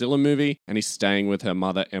 2014 Godzilla movie, and he's staying with her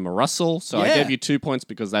mother, Emma Russell. So I Yeah. gave you 2 points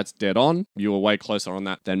because that's dead on. You were way closer on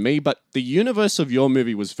that than me, but the universe of your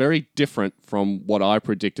movie was very different from what I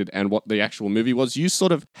predicted and what the actual movie was. You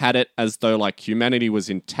sort of had it as though like humanity was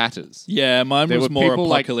in tatters. Yeah, mine There was were more people,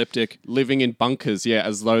 like, apocalyptic. Living in bunkers, yeah,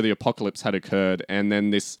 as though the apocalypse had occurred. And then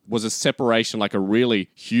this was a separation, like a really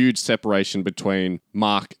huge separation between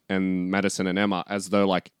Mark and Madison and Emma, as though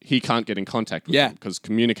like he can't get in contact with them because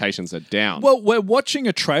communications are down. Well, we're watching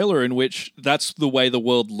a trailer in which that's the way the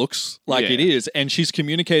world looks like Yeah. it is, and she's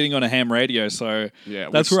communicating on a ham radio, so yeah,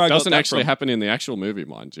 that's which where I got doesn't that actually from. happen in the actual movie,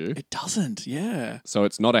 mind you. It doesn't, yeah. So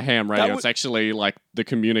it's not a ham radio. would- It's actually like the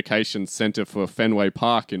communications center for Fenway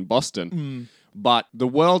Park in Boston. But the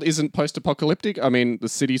world isn't post-apocalyptic. I mean, the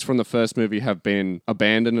cities from the first movie have been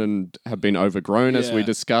abandoned and have been overgrown, as we Yeah.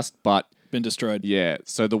 discussed. But Been destroyed. yeah,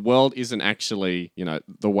 so the world isn't actually,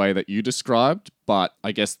 the way that you described, but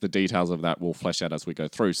I guess the details of that will flesh out as we go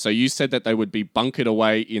through. So you said that they would be bunkered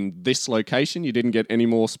away in this location. You didn't get any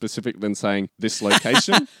more specific than saying this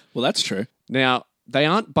location. Well, that's true. Now, they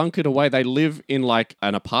aren't bunkered away. They live in like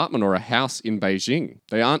an apartment or a house in Beijing.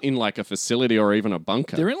 They aren't in like a facility or even a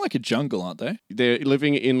bunker. They're in like a jungle, aren't they? They're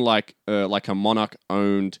living in like a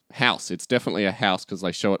monarch-owned house. It's definitely a house because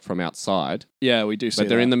they show it from outside. Yeah, we do see But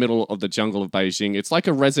they're that. in the middle of the jungle of Beijing. It's like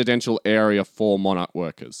a residential area for monarch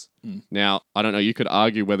workers. Now, I don't know, you could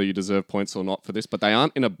argue whether you deserve points or not for this, but they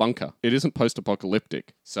aren't in a bunker. It isn't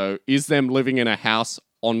post-apocalyptic. So is them living in a house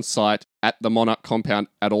on site at the monarch compound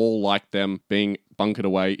at all like them being bunkered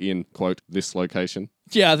away in, quote, this location?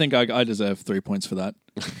 Yeah, I think I deserve 3 points for that.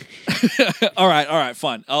 All right,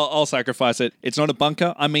 fine. I'll sacrifice it. It's not a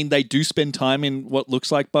bunker. I mean, they do spend time in what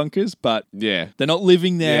looks like bunkers, but Yeah. they're not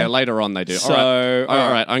living there. Yeah, later on they do. So,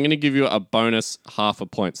 all right. I'm going to give you a bonus half a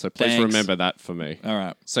point. So please Thanks. remember that for me. All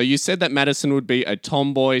right. So you said that Madison would be a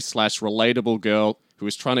tomboy / relatable girl who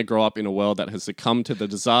is trying to grow up in a world that has succumbed to the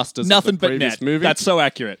disasters Nothing of the but previous net. movie. That's so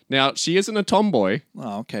accurate. Now, she isn't a tomboy.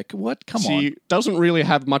 Oh, okay. What? Come She on. doesn't really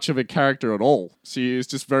have much of a character at all. She is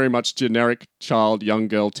just very much generic child, young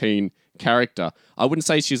girl, teen character. I wouldn't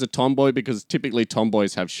say she's a tomboy because typically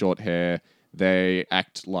tomboys have short hair. They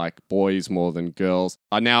act like boys more than girls.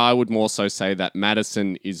 Now, I would more so say that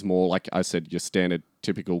Madison is more, like I said, your standard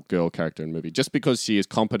typical girl character in a movie. Just because she is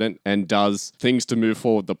competent and does things to move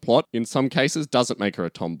forward the plot, in some cases, doesn't make her a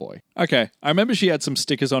tomboy. Okay. I remember she had some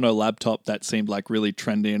stickers on her laptop that seemed like really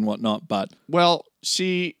trendy and whatnot, but Well,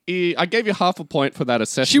 I gave you half a point for that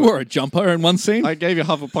assessment. she wore a jumper in one scene. I gave you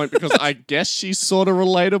half a point because I guess she's sort of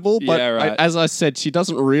relatable, but Yeah, right. as I said, she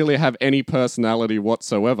doesn't really have any personality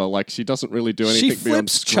whatsoever. Like, she doesn't really do anything She beyond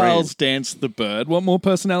flips scream. Charles Dance the bird. What more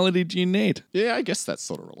personality do you need? Yeah, I guess that's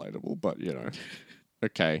sort of relatable, but,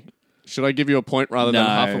 Okay. Should I give you a point rather than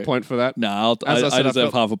half a No. point for that? No, As I I said, I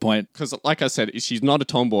deserve felt- half a point. Because, like I said, she's not a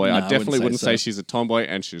tomboy. No, I I definitely wouldn't wouldn't say say so. she's a tomboy,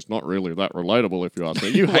 and she's not really that relatable, if you ask me.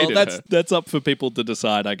 You Well, hated her. that's up for people to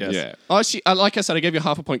decide, I guess. Yeah. Oh, like I said, I gave you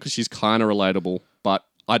half a point because she's kind of relatable, but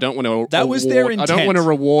I don't want to. That was their I don't intent. want to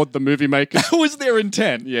reward the movie makers. That was their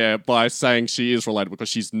intent. Yeah, by saying she is related because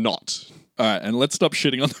she's not. All right, and let's stop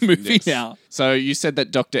shitting on the movie now. So you said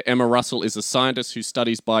that Dr. Emma Russell is a scientist who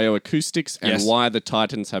studies bioacoustics and Yes. why the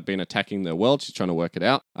Titans have been attacking their world. She's trying to work it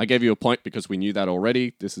out. I gave you a point because we knew that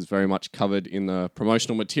already. This is very much covered in the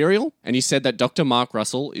promotional material. And you said that Dr. Mark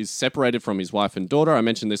Russell is separated from his wife and daughter. I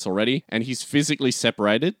mentioned this already. And he's physically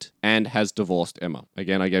separated and has divorced Emma.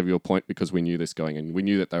 Again, I gave you a point because we knew this going in. We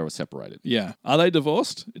knew that they were separated. Yeah. Are they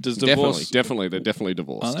divorced? Does divorce... Definitely. They're definitely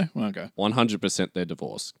divorced. Are they? Okay. 100% they're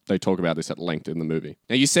divorced. They talk about this at length in the movie.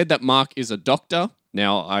 Now, you said that Mark is a doctor.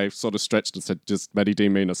 Now, I sort of stretched and said, does Matty D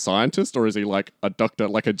mean a scientist or is he like a doctor,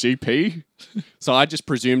 like a GP? So I just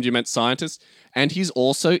presumed you meant scientist. And he's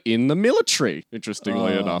also in the military,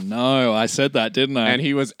 interestingly enough. No, I said that, didn't I? And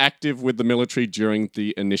he was active with the military during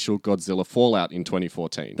the initial Godzilla fallout in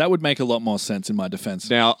 2014. That would make a lot more sense in my defense.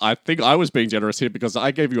 Now, I think I was being generous here because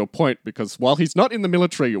I gave you a point because while he's not in the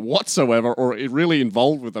military whatsoever or really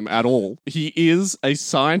involved with them at all, he is a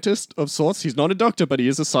scientist of sorts. He's not a doctor, but he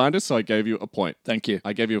is a scientist, so I gave you a point. Thank you.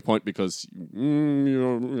 I gave you a point because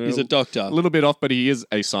He's a doctor. a little bit off, but he is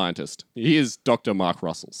a scientist. He is Dr. Mark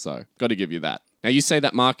Russell, so got to give you that. Now, you say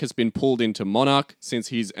that Mark has been pulled into Monarch since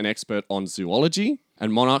he's an expert on zoology,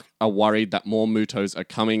 and Monarch are worried that more Mutos are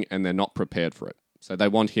coming and they're not prepared for it. So they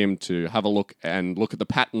want him to have a look and look at the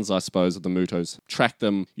patterns, I suppose, of the Mutos, track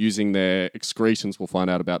them using their excretions, we'll find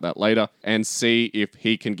out about that later, and see if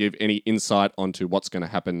he can give any insight onto what's going to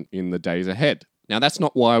happen in the days ahead. Now, that's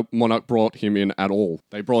not why Monarch brought him in at all.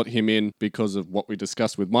 They brought him in because of what we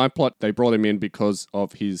discussed with my plot. They brought him in because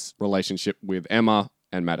of his relationship with Emma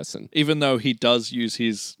and Madison. Even though he does use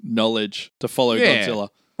his knowledge to follow Godzilla.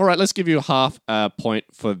 All right, let's give you half a point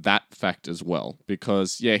for that fact as well.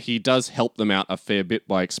 Because, yeah, he does help them out a fair bit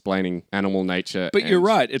by explaining animal nature. But you're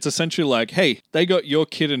right. It's essentially like, hey, they got your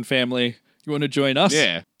kid and family. You want to join us?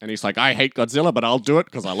 Yeah. And he's like, I hate Godzilla, but I'll do it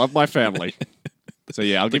because I love my family. So,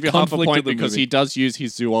 yeah, I'll give you half a point because he does use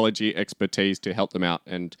his zoology expertise to help them out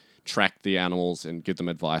and track the animals and give them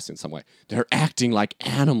advice in some way. They're acting like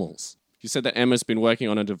animals. You said that Emma's been working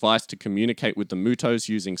on a device to communicate with the Mutos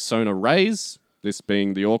using sonar rays. This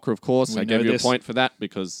being the Orca, of course. I gave you a point for that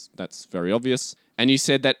because that's very obvious. And you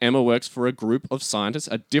said that Emma works for a group of scientists,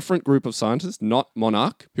 a different group of scientists, not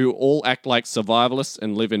Monarch, who all act like survivalists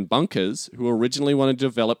and live in bunkers, who originally wanted to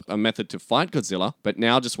develop a method to fight Godzilla, but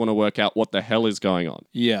now just want to work out what the hell is going on.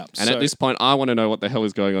 Yeah. And at this point, I want to know what the hell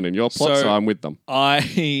is going on in your plot, so I'm with them.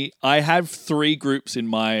 I have three groups in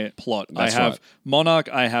my plot. That's I have right. Monarch,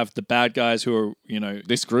 I have the bad guys who are,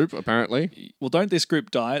 This group, apparently. well, don't this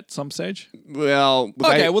group die at some stage? Well,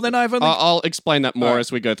 Okay, well then I've only... I'll explain that more Alright.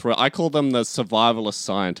 as we go through it. I call them the survivalist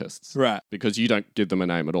scientists. Right. Because you don't give them a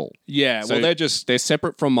name at all. Yeah, So well they're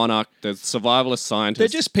separate from Monarch. They're survivalist scientists. they're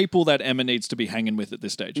just people that Emma needs to be hanging with at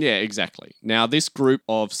this stage. Yeah, exactly. Now, this group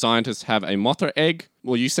of scientists have a Mothra egg.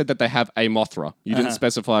 Well, you said that they have a Mothra. You didn't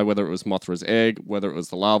specify whether it was Mothra's egg, whether it was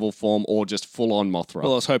the larval form, or just full-on Mothra.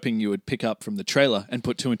 Well, I was hoping you would pick up from the trailer and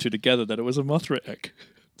put two and two together that it was a Mothra egg.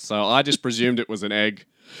 So I just presumed it was an egg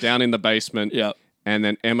down in the basement. Yeah. And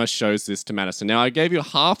then Emma shows this to Madison. Now, I gave you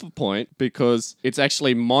half a point because it's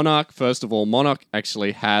actually Monarch. First of all, Monarch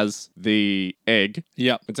actually has the egg.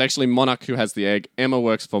 Yeah. It's actually Monarch who has the egg. Emma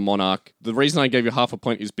works for Monarch. The reason I gave you half a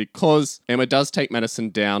point is because Emma does take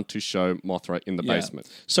Madison down to show Mothra in the basement.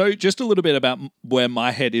 So just a little bit about where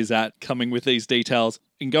my head is at coming with these details.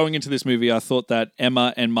 In going into this movie, I thought that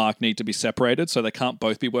Emma and Mark need to be separated, so they can't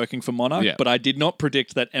both be working for Monarch. Yeah. But I did not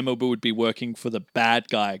predict that Emma would be working for the bad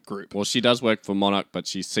guy group. Well, she does work for Monarch, but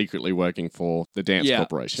she's secretly working for the Dance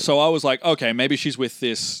Corporation. So I was like, okay, maybe she's with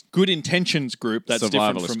this good intentions group that's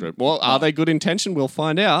different Survivalist from... group. Well, are they good intention? We'll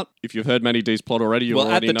find out. If you've heard Matty D's plot already, you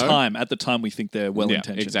already know. At the time, we think they're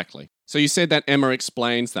well-intentioned. Yeah, exactly. So you said that Emma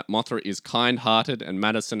explains that Mothra is kind-hearted and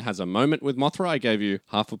Madison has a moment with Mothra. I gave you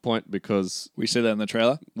half a point because... We see that in the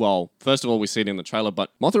trailer? Well, first of all, we see it in the trailer,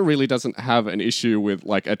 but Mothra really doesn't have an issue with,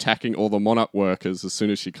 like, attacking all the Monarch workers as soon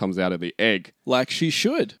as she comes out of the egg. Like she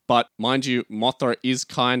should. But, mind you, Mothra is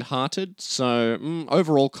kind-hearted, so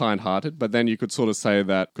overall kind-hearted, but then you could sort of say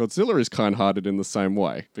that Godzilla is kind-hearted in the same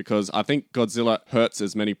way, because I think Godzilla hurts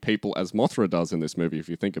as many people as Mothra does in this movie, if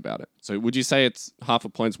you think about it. So would you say it's half a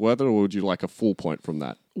point's worth it, or would you like a full point from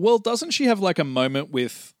that? Well, doesn't she have like a moment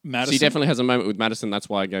with Madison? She definitely has a moment with Madison. That's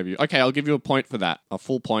why I gave you... Okay, I'll give you a point for that. A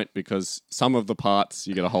full point, because some of the parts,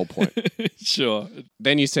 you get a whole point. Sure.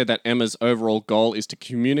 Then you said that Emma's overall goal is to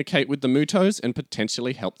communicate with the Mutos and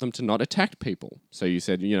potentially help them to not attack people. So you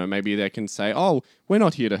said, maybe they can say, oh, we're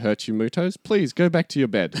not here to hurt you, Mutos. Please go back to your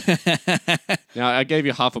bed. Now, I gave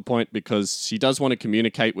you half a point because she does want to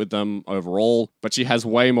communicate with them overall, but she has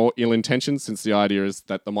way more ill intentions, since the idea is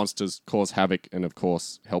that the monsters cause havoc and, of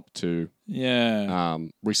course, help to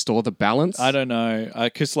restore the balance. I don't know.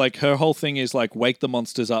 Because like her whole thing is like wake the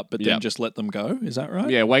monsters up, but then just let them go. Is that right?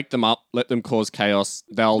 Yeah, wake them up, let them cause chaos.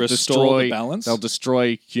 They'll Restore the balance? They'll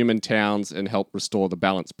destroy human towns and help restore the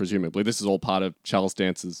balance, presumably. This is all part of Charles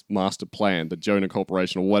Dance's master plan, the Jonah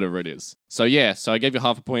Corporation or whatever it is. So I gave you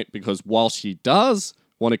half a point because while she does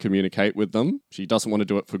want to communicate with them, she doesn't want to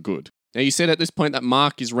do it for good. Now, you said at this point that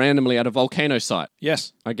Mark is randomly at a volcano site.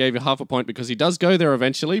 Yes. I gave you half a point because he does go there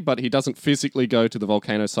eventually, but he doesn't physically go to the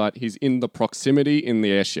volcano site. He's in the proximity in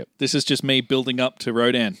the airship. This is just me building up to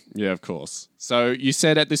Rodan. Yeah, of course. So you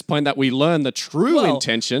said at this point that we learn the true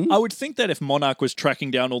intention. I would think that if Monarch was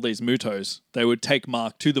tracking down all these Mutos, they would take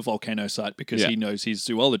Mark to the volcano site because he knows his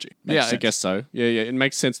zoology. Makes sense. I guess so. Yeah. It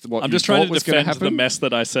makes sense that what I'm you just trying thought to was going to defend happen. the mess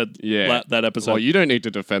that I said that episode. Well, you don't need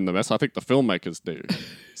to defend the mess. I think the filmmakers do.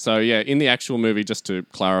 So, in the actual movie, just to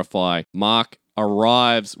clarify, Mark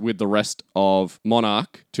arrives with the rest of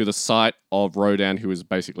Monarch to the site of Rodan, who is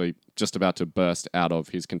basically just about to burst out of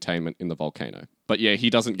his containment in the volcano. But he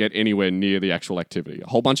doesn't get anywhere near the actual activity. A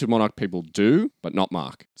whole bunch of Monarch people do, but not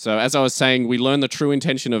Mark. So as I was saying, we learn the true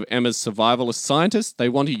intention of Emma's survivalist scientists. They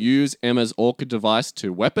want to use Emma's Orca device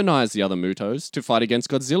to weaponize the other Mutos to fight against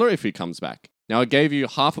Godzilla if he comes back. Now, I gave you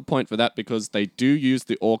half a point for that because they do use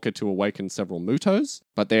the Orca to awaken several Mutos,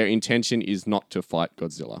 but their intention is not to fight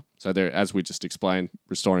Godzilla. So they're, as we just explained,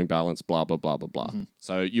 restoring balance, blah, blah, blah, blah, blah. Mm-hmm.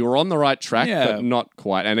 So you were on the right track, but not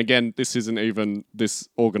quite. And again, this isn't even this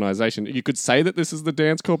organization. You could say that this is the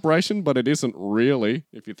Dance Corporation, but it isn't really,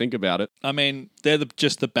 if you think about it. I mean, they're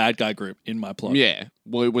just the bad guy group in my plot. Yeah.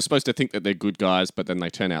 Well, we're supposed to think that they're good guys, but then they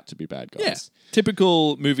turn out to be bad guys. Yeah.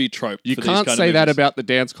 Typical movie trope. You can't say that about the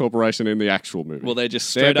Dance Corporation in the actual movie. Well, they're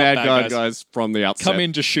just straight up bad guys from the outset. Come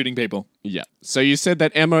in just shooting people. Yeah. So you said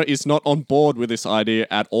that Emma is not on board with this idea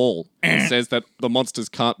at all. It says that the monsters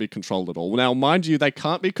can't be controlled at all. Now, mind you, they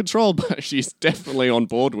can't be controlled, but she's definitely on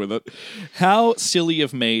board with it. How silly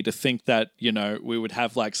of me to think that, we would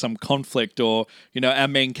have like some conflict or, our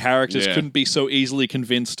main characters couldn't be so easily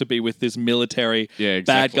convinced to be with this military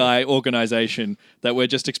bad guy organization that we're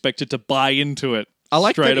just expected to buy into it. I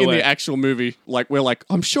like that away. In the actual movie, we're like,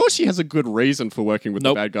 I'm sure she has a good reason for working with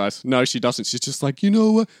the bad guys. No, she doesn't. She's just like,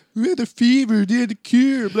 we had a fever, they had a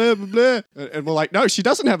cure, blah, blah, blah. And we're like, no, she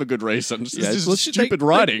doesn't have a good reason. It's just stupid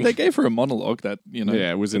writing. They gave her a monologue that,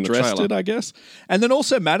 it was in the addressed trailer. it, I guess. And then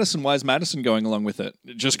also Madison. Why is Madison going along with it?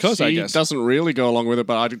 Just because, I guess. She doesn't really go along with it,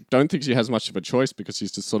 but I don't think she has much of a choice because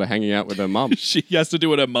she's just sort of hanging out with her mum. She has to do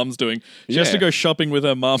what her mum's doing. She has to go shopping with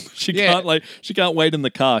her mum. She can't wait in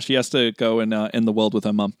the car. She has to go in the world with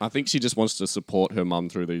her mum. I think she just wants to support her mum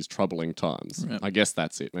through these troubling times. Right. I guess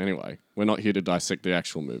that's it. Anyway, we're not here to dissect the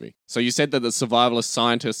actual movie. So you said that the survivalist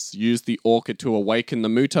scientists used the Orca to awaken the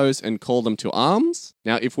Mutos and call them to arms.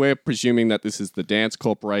 Now, if we're presuming that this is the Dance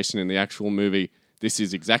Corporation in the actual movie, this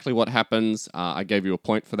is exactly what happens. I gave you a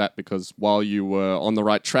point for that because while you were on the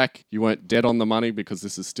right track, you weren't dead on the money because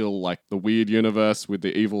this is still like the weird universe with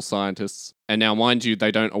the evil scientists. And now, mind you,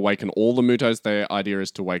 they don't awaken all the Mutos. Their idea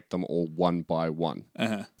is to wake them all one by one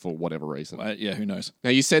for whatever reason. Who knows? Now,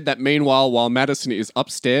 you said that meanwhile, while Madison is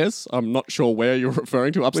upstairs, I'm not sure where you're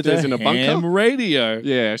referring to, upstairs in a bunker. Ham radio.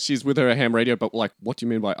 Yeah, she's with her ham radio, but what do you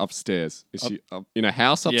mean by upstairs? Is she in a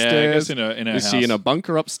house upstairs? Yeah, I guess in a house. Is she in a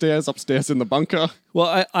bunker upstairs in the bunker?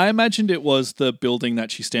 Well, I imagined it was the building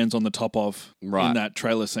that she stands on the top of in that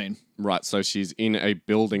trailer scene. Right, so she's in a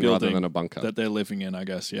building rather than a bunker. That they're living in, I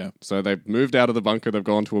guess, yeah. So they've moved out of the bunker, they've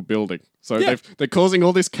gone to a building. So they're causing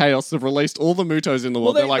all this chaos, they've released all the Mutos in the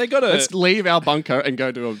world. They're like, let's leave our bunker and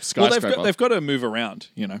go to a skyscraper. Well, they've got to move around,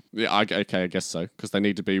 Yeah, okay, I guess so, because they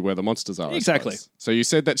need to be where the monsters are. Exactly. So you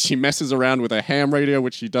said that she messes around with her ham radio,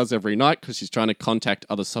 which she does every night, because she's trying to contact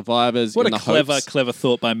other survivors. What a clever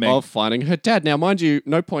thought by Meg. Of finding her dad. Now, mind you,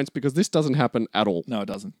 no points, because this doesn't happen at all. No, it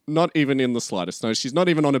doesn't. Not even in the slightest. No, she's not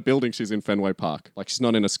even on a building, she's in Fenway Park. Like, she's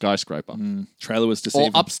not in a skyscraper. Trailer was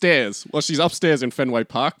deceiving. Or upstairs. Well, she's upstairs in Fenway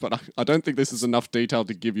Park, but I don't don't think this is enough detail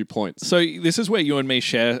to give you points. So this is where you and me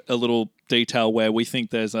share a little detail where we think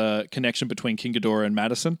there's a connection between King Ghidorah and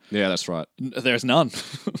Madison. Yeah, that's right. There's none.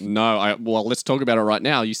 No, well, let's talk about it right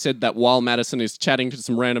now. You said that while Madison is chatting to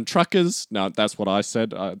some random truckers. No, that's what I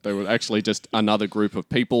said. They were actually just another group of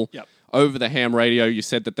people. Yep. Over the ham radio, you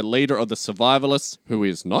said that the leader of the survivalists, who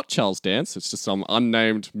is not Charles Dance, it's just some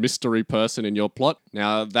unnamed mystery person in your plot.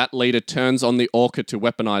 Now, that leader turns on the Orca to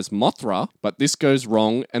weaponize Mothra, but this goes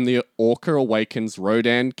wrong, and the Orca awakens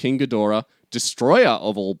Rodan, King Ghidorah, destroyer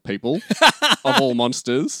of all people, of all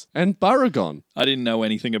monsters, and Baragon. I didn't know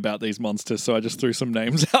anything about these monsters, so I just threw some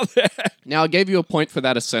names out there. Now, I gave you a point for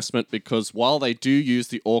that assessment because while they do use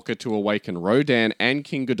the Orca to awaken Rodan and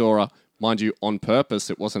King Ghidorah, mind you, on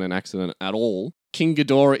purpose, it wasn't an accident at all, King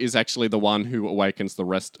Ghidorah is actually the one who awakens the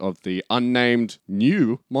rest of the unnamed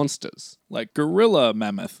new monsters. Like Gorilla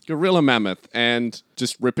Mammoth. Gorilla Mammoth, and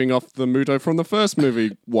just ripping off the Muto from the first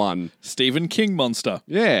movie one. Stephen King monster.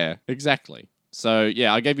 Yeah, exactly. So,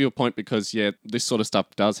 yeah, I gave you a point because, yeah, this sort of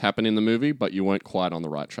stuff does happen in the movie, but you weren't quite on the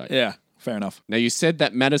right track. Yeah, fair enough. Now, you said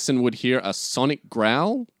that Madison would hear a sonic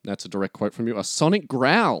growl. That's a direct quote from you. A sonic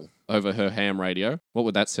growl over her ham radio. What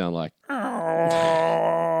would that sound like?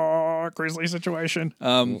 Grizzly situation.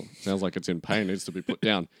 Sounds like it's in pain, needs to be put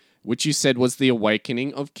down. Which you said was the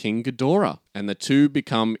awakening of King Ghidorah, and the two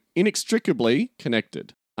become inextricably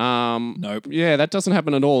connected. Nope. Yeah, that doesn't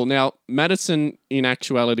happen at all. Now, Madison, in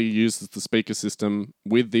actuality, uses the speaker system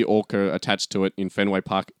with the Orca attached to it in Fenway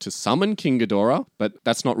Park to summon King Ghidorah, but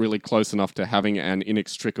that's not really close enough to having an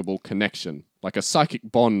inextricable connection, like a psychic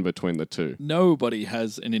bond between the two. Nobody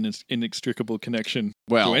has an inextricable connection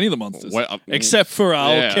Well, to any of the monsters. well, except for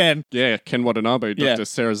our Ken. Yeah, Ken Watanabe, Yeah. Dr.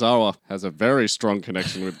 Serizawa, has a very strong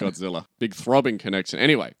connection with Godzilla. Big throbbing connection.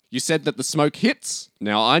 Anyway, you said that the smoke hits.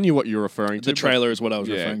 Now, I knew what you were referring to. The trailer is what I was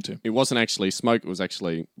but, referring to. It wasn't actually smoke. It was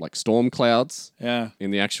actually like storm clouds Yeah. in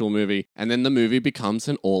the actual movie. And then the movie becomes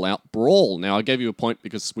an all-out brawl. Now, I gave you a point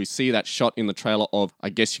because we see that shot in the trailer of, I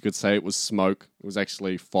guess you could say it was smoke. It was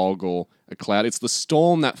actually fog or a cloud. It's the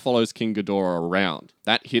storm that follows King Ghidorah around.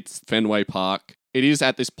 That hits Fenway Park. It is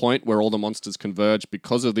at this point where all the monsters converge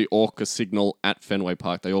because of the Orca signal at Fenway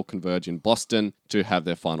Park. They all converge in Boston to have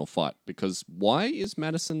their final fight. Because why is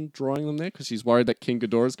Madison drawing them there? Because she's worried that King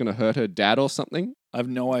Ghidorah is going to hurt her dad or something? I have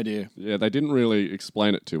no idea. Yeah, they didn't really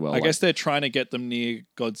explain it too well. I guess they're trying to get them near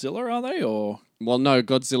Godzilla, are they? Or Well, no,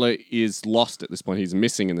 Godzilla is lost at this point. He's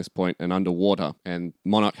missing in this point and underwater. And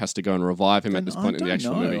Monarch has to go and revive him at this point in the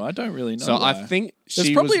actual movie. I don't really know. So I why. think There's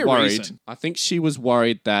she was probably a worried. reason. I think she was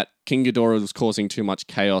worried that King Ghidorah was causing too much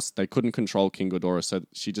chaos. They couldn't control King Ghidorah, so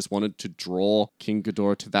she just wanted to draw King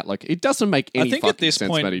Ghidorah to that. Like, it doesn't make any I think fucking at this sense,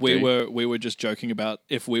 point Matty we G. were just joking about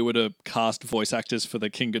if we were to cast voice actors for the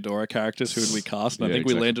King Ghidorah characters, who would we cast? And I Yeah, think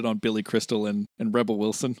we exactly. landed on Billy Crystal and Rebel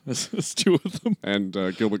Wilson as two of them. And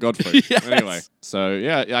Gilbert Gottfried. Yes. Anyway, so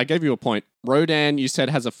yeah, I gave you a point. Rodan, you said,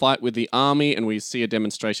 has a fight with the army, and we see a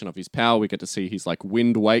demonstration of his power. We get to see his like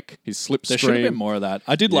wind wake, his slipstream. There should have been more of that.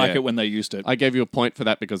 I did like Yeah. it when they used it. I gave you a point for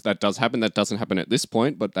that because that does happen. That doesn't happen at this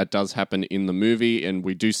point, but that does happen in the movie, and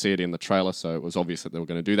we do see it in the trailer, so it was obvious that they were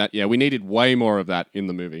going to do that. Yeah, we needed way more of that in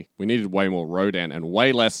the movie. We needed way more Rodan and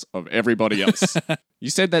way less of everybody else. You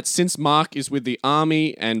said that since Mark is with the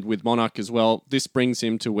army and with Monarch as well, this brings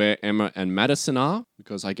him to where Emma and Madison are,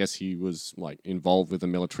 because I guess he was like involved with the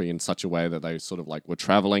military in such a way that they sort of like were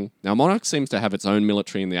traveling. Now, Monarch seems to have its own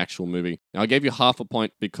military in the actual movie. Now, I gave you half a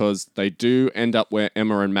point because they do end up where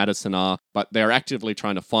Emma and Madison are, but they're actively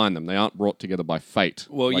trying to find them. They aren't brought together by fate.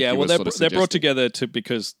 Well, like yeah, you well, were sort of they're brought suggesting. together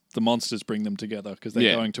because the monsters bring them together because they're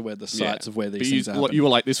Yeah. going to where the sites of where But these things happen. you were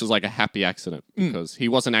like, this was like a happy accident because he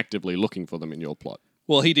wasn't actively looking for them in your plot.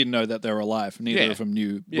 Well, he didn't know that they were alive. Neither Yeah. of them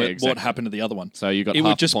knew Yeah, what exactly. happened to the other one. So you got It half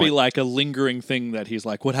would a just be point. like a lingering thing that he's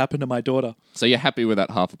like, what happened to my daughter? So you're happy with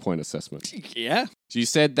that half a point assessment. Yeah. So you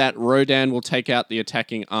said that Rodan will take out the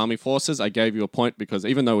attacking army forces. I gave you a point because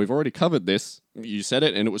even though we've already covered this, you said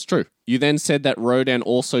it and it was true. You then said that Rodan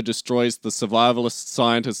also destroys the survivalist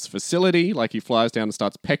scientist's facility, like he flies down and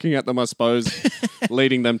starts pecking at them, I suppose,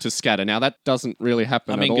 leading them to scatter. Now, that doesn't really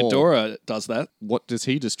happen I mean, at all. Ghidorah does that. What does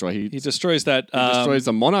he destroy? He destroys that. He destroys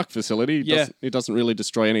the Monarch facility. yeah. He doesn't really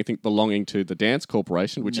destroy anything belonging to the Dance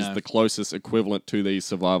Corporation, which is No. the closest equivalent to the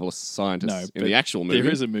survivalist scientists No, in but the actual movie.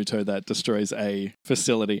 There is a Muto that destroys a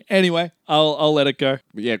facility. Anyway, I'll let it go.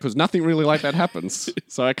 But yeah, because nothing really like that happens.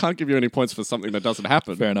 So I can't give you any points for something that doesn't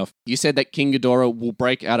happen. Fair enough. You said that King Ghidorah will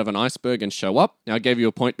break out of an iceberg and show up. Now, I gave you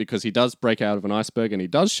a point because he does break out of an iceberg and he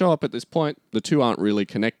does show up at this point. The two aren't really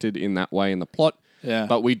connected in that way in the plot. Yeah.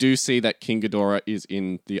 But we do see that King Ghidorah is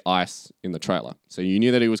in the ice in the trailer. So you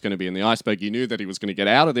knew that he was going to be in the iceberg. You knew that he was going to get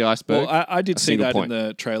out of the iceberg. Well, I did A see single that point. in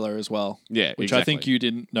the trailer as well. Yeah, Which I think exactly. you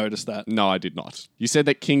didn't notice that. No, I did not. You said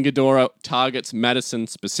that King Ghidorah targets Madison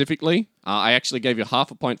specifically. I actually gave you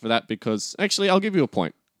half a point for that because... Actually, I'll give you a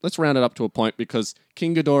point. Let's round it up to a point because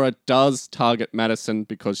King Ghidorah does target Madison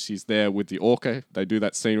because she's there with the orca. They do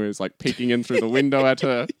that scene where he's like peeking in through the window at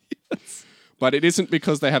her. But it isn't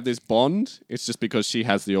because they have this bond. It's just because she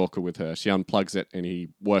has the orca with her. She unplugs it and he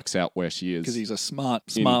works out where she is. Because he's a smart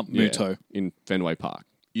in- Muto. in Fenway Park.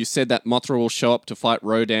 You said that Mothra will show up to fight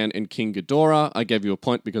Rodan and King Ghidorah. I gave you a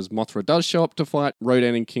point because Mothra does show up to fight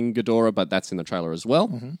Rodan and King Ghidorah, but that's in the trailer as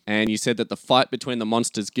well. And you said that the fight between the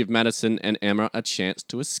monsters give Madison and Emma a chance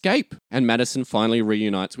to escape. And Madison finally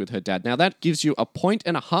reunites with her dad. Now that gives you a point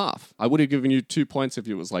and a half. I would have given you 2 points if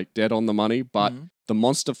it was like dead on the money, but the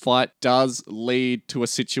monster fight does lead to a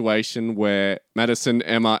situation where Madison,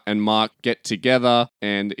 Emma, and Mark get together,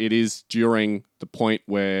 and it is during the point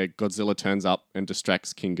where Godzilla turns up and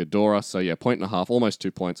distracts King Ghidorah. So yeah, point and a half, almost 2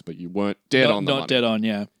 points, but you weren't dead on the money. Not dead on,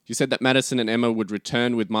 yeah. You said that Madison and Emma would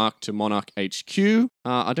return with Mark to Monarch HQ.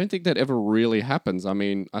 I don't think that ever really happens. I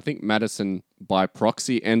mean, I think Madison, by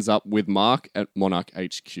proxy, ends up with Mark at Monarch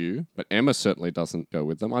HQ, but Emma certainly doesn't go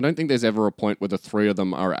with them. I don't think there's ever a point where the three of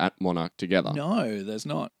them are at Monarch together. No, there's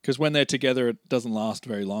not. Because when they're together, it doesn't last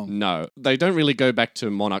very long. No, they don't really go back to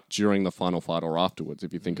Monarch during the final fight or afterwards,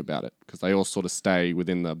 if you think about it, because they all sort of stay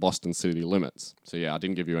within the Boston city limits. So yeah, I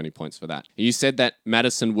didn't give you any points for that. You said that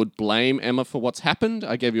Madison would blame Emma for what's happened.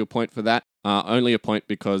 I gave you a point for that. Only a point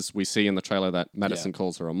because we see in the trailer that Madison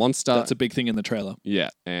calls her a monster. That's a big thing in the trailer. Yeah,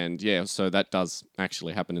 and yeah, so that does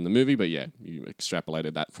actually happen in the movie, but yeah, you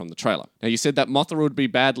extrapolated that from the trailer. Now, you said that Mothra would be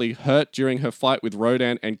badly hurt during her fight with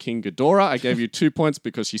Rodan and King Ghidorah. I gave you 2 points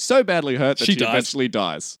because she's so badly hurt that she dies. eventually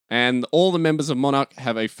dies. And all the members of Monarch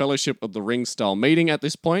have a Fellowship of the Ring-style meeting at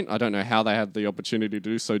this point. I don't know how they had the opportunity to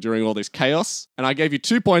do so during all this chaos. And I gave you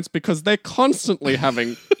 2 points because they're constantly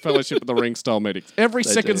having Fellowship of the Ring-style meetings. Every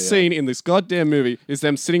second scene in this goddamn movie is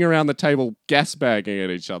them sitting around the table gas bagging at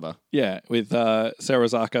each other. Yeah, with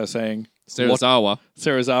Sarazaka saying... Serizawa.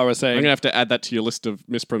 Serizawa I'm saying... going to have to add that to your list of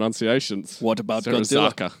mispronunciations. What about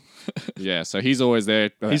Godzilla? Serizaka. Yeah, so he's always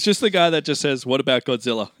there. He's just the guy that just says, what about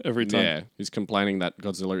Godzilla? Every time. Yeah, he's complaining that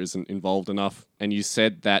Godzilla isn't involved enough. And you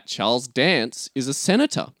said that Charles Dance is a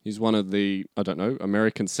senator. He's one of the, I don't know,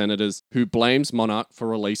 American senators who blames Monarch for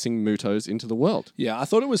releasing Mutos into the world. Yeah, I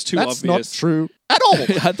thought it was too That's obvious. not true at all.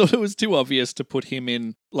 I thought it was too obvious to put him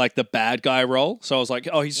in like the bad guy role. So I was like,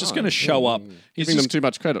 oh, he's just going to show up. He's Giving them just, too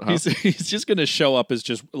much credit, huh? he's just going to show up as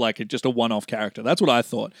just a one-off character. That's what I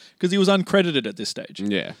thought because he was uncredited at this stage.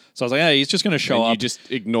 Yeah. So I was like, hey, he's just going to show And up. you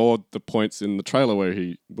just ignored the points in the trailer where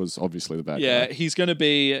he was obviously the bad guy. Yeah, he's going to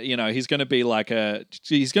be, he's going to be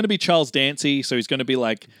he's going to be Charles Dancy, so he's going to be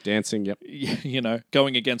like, Dancing, yep.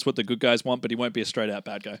 going against what the good guys want, but he won't be a straight out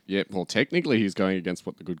bad guy. Yeah, well, technically he's going against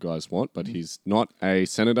what the good guys want, but he's not a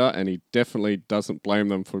senator, and he definitely doesn't blame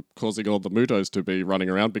them for causing all the Mutos to be running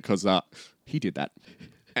around because he did that.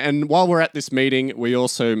 And while we're at this meeting, we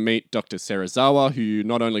also meet Dr. Serizawa, who you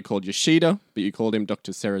not only called Yoshida, but you called him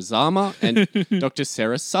Dr. Serazama and Dr.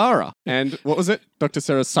 Sarasara. And what was it? Dr.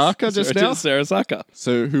 Sarasaka just now? Sarasaka.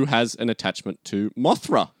 So who has an attachment to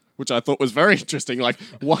Mothra, which I thought was very interesting. Like,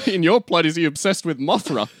 why in your plot is he obsessed with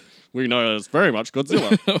Mothra? We know it's very much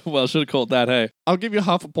Godzilla. Well, should have called that, hey. I'll give you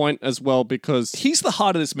half a point as well because He's the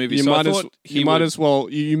heart of this movie, you so might, I thought you might as well.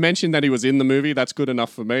 You mentioned that he was in the movie. That's good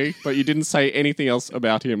enough for me. But you didn't say anything else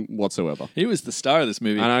about him whatsoever. he was the star of this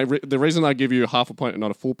movie. And the reason I give you half a point and not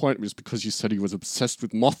a full point was because you said he was obsessed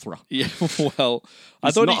with Mothra. Yeah, well, I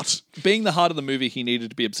He's thought not. being the heart of the movie, he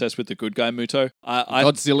needed to be obsessed with the good guy Muto.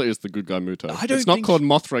 Godzilla is the good guy Muto. I don't It's not think- called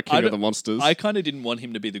Mothra, King I of don't- the Monsters. I kind of didn't want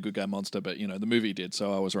him to be the good guy monster, but the movie did,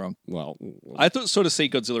 so I was wrong. well, I thought see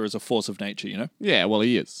Godzilla as a force of nature, yeah, well,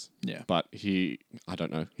 he is. Yeah. But I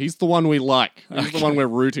don't know. He's the one we like. He's the one we're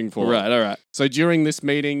rooting for. Right, all right. So during this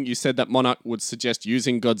meeting, you said that Monarch would suggest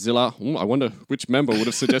using Godzilla. I wonder which member would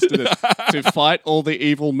have suggested this to fight all the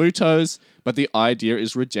evil Mutos, but the idea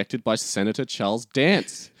is rejected by Senator Charles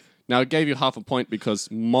Dance. Now, I gave you half a point because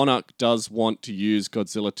Monarch does want to use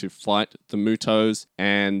Godzilla to fight the Mutos,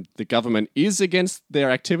 and the government is against their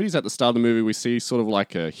activities. At the start of the movie, we see sort of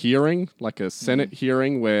like a hearing, like a Senate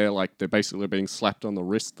hearing, where like they're basically being slapped on the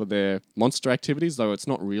wrist for their monster activities, though it's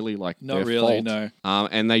not really like Not their really, fault. no.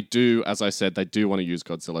 And they do, as I said, they do want to use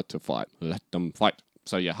Godzilla to fight. Let them fight.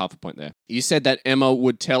 So yeah, half a point there. You said that Emma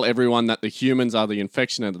would tell everyone that the humans are the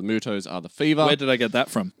infection and the Mutos are the fever. Where did I get that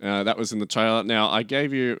from? That was in the trailer. Now,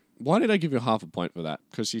 why did I give you half a point for that?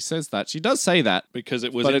 Because she says that. She does say that. Because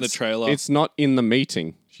it was but in the trailer. It's not in the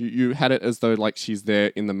meeting. You had it as though like she's there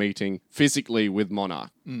in the meeting physically with Monarch.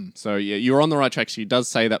 So yeah, you're on the right track. She does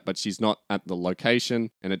say that, but she's not at the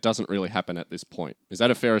location, and it doesn't really happen at this point. Is that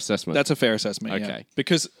a fair assessment? That's a fair assessment, yeah. Okay.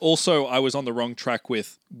 Because also I was on the wrong track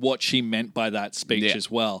with what she meant by that speech as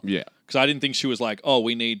well. Yeah. Because I didn't think she was like, oh,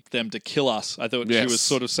 we need them to kill us. I thought she Yes. was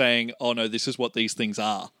sort of saying, oh, no, this is what these things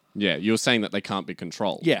are. Yeah, you were saying that they can't be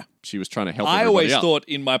controlled. Yeah. She was trying to help I everybody always out. thought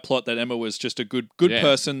in my plot that Emma was just a good Yeah.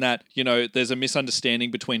 person, that, you know, there's a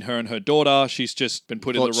misunderstanding between her and her daughter. She's just been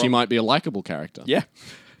put in the Thought wrong... she might be a likable character. Yeah.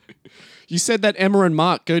 You said that Emma and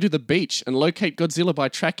Mark go to the beach and locate Godzilla by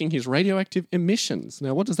tracking his radioactive emissions.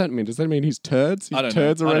 Now, what does that mean? Does that mean he's turds? His I don't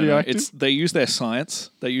turds know. are I don't know. radioactive? They use their science.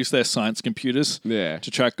 They use their science computers Yeah. to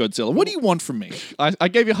track Godzilla. What do you want from me? I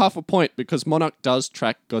gave you half a point because Monarch does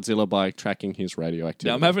track Godzilla by tracking his radioactivity.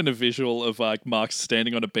 Now I'm having a visual of like Mark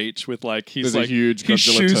standing on a beach with like his There's a like huge his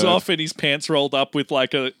Godzilla shoes turd. off and his pants rolled up with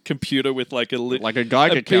like a computer with like Like a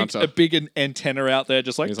Geiger counter. a big antenna out there,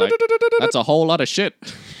 just like, He's like, that's a whole lot of shit.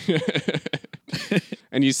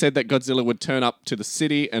 And you said that Godzilla would turn up to the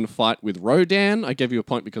city and fight with Rodan. I gave you a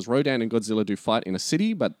point because Rodan and Godzilla do fight in a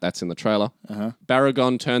city, but that's in the trailer.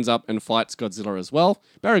 Baragon turns up and fights Godzilla as well.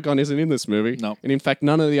 Baragon isn't in this movie. No. And in fact,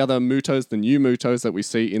 none of the other Mutos, the new Mutos that we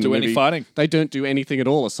see in the Do movie, any fighting. they don't do anything at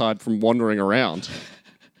all aside from wandering around.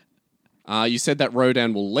 You said that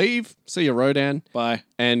Rodan will leave. See you, Rodan. Bye.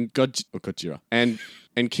 And Gojira.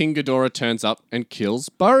 And King Ghidorah turns up and kills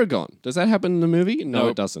Baragon. Does that happen in the movie? No,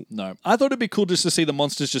 it doesn't. No. I thought it'd be cool just to see the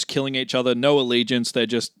monsters just killing each other. No allegiance. They're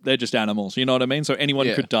just animals. You know what I mean? So anyone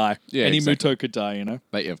Yeah. could die. Yeah, Any exactly. Muto could die, you know?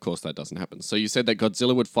 But yeah, of course that doesn't happen. So you said that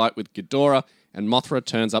Godzilla would fight with Ghidorah and Mothra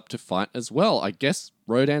turns up to fight as well. I guess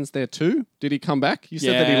Rodan's there too? Did he come back? You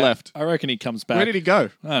said that he left. I reckon he comes back. Where did he go?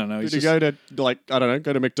 I don't know. Did he go to,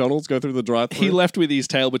 go to McDonald's, go through the drive-thru? He left with his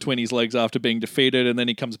tail between his legs after being defeated, and then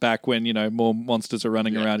he comes back when, you know, more monsters are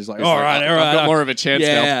running around. He's like, all right. I've got more of a chance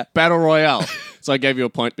Yeah. now. Battle Royale. So I gave you a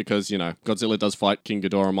point because, you know, Godzilla does fight King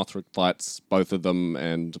Ghidorah, Mothra fights both of them,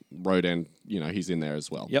 and Rodan, you know, he's in there as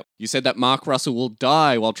well. Yep. You said that Mark Russell will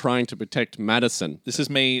die while trying to protect Madison. This is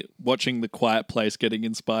me watching The Quiet Place getting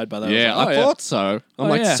inspired by that. Yeah, I thought so. I'm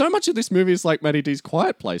like, yeah. so much of this movie is like Matty D's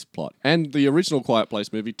Quiet Place plot. And the original Quiet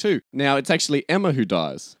Place movie too. Now, it's actually Emma who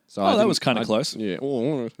dies. So that was kinda close. Yeah,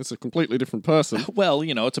 it's a completely different person. Well,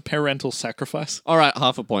 you know, it's a parental sacrifice. All right,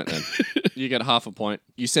 half a point then. You get half a point.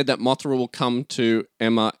 You said that Mothra will come to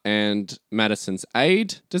Emma and Madison's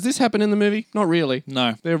aid. Does this happen in the movie? Not really.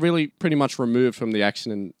 No. They're really pretty much removed from the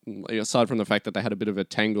action, and aside from the fact that they had a bit of a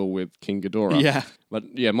tangle with King Ghidorah. Yeah. But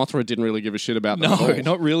yeah, Mothra didn't really give a shit about them at No, all.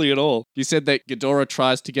 not really at all. You said that Ghidorah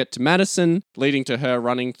tries to get to Madison, leading to her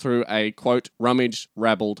running through a, quote, rummaged,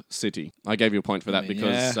 rabbled city. I gave you a point for that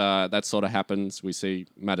because that sort of happens. We see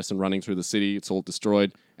Madison running through the city. It's all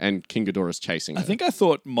destroyed, and King Ghidorah's chasing her. I think I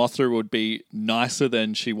thought Mothra would be nicer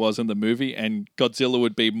than she was in the movie, and Godzilla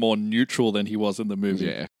would be more neutral than he was in the movie.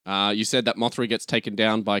 Yeah. You said that Mothra gets taken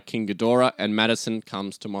down by King Ghidorah and Madison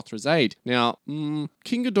comes to Mothra's aid. Now, King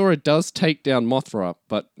Ghidorah does take down Mothra,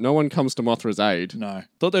 but no one comes to Mothra's aid. No.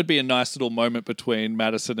 Thought there'd be a nice little moment between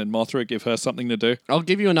Madison and Mothra, give her something to do. I'll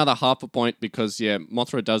give you another half a point because, yeah,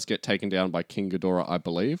 Mothra does get taken down by King Ghidorah, I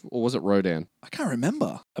believe. Or was it Rodan? I can't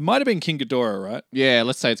remember. It might have been King Ghidorah, right? Yeah,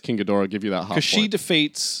 let's say it's King Ghidorah. I'll give you that half point. Because she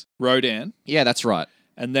defeats Rodan, Yeah, that's right.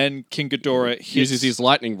 and then King Ghidorah hits... Uses his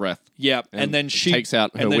lightning breath. Yeah, and then she... takes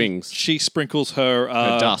out her and then wings. She sprinkles her...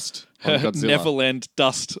 Her dust on Her Godzilla. Neverland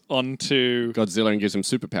dust onto... Godzilla and gives him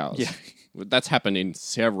superpowers. Yeah. That's happened in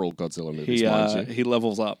several Godzilla movies, mind you. He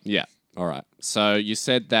levels up. Yeah. All right. So you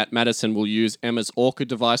said that Madison will use Emma's Orca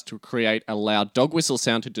device to create a loud dog whistle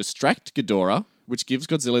sound to distract Ghidorah, which gives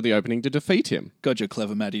Godzilla the opening to defeat him. God, you're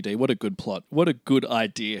clever, Matty D. What a good plot. What a good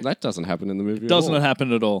idea. That doesn't happen in the movie Doesn't at all.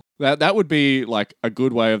 happen at all. That would be like a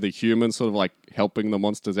good way of the humans sort of like helping the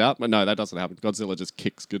monsters out. But no, that doesn't happen. Godzilla just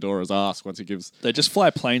kicks Ghidorah's ass once he gives... They just fly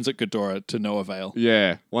planes at Ghidorah to no avail.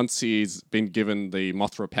 Yeah. Once he's been given the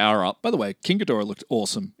Mothra power-up. By the way, King Ghidorah looked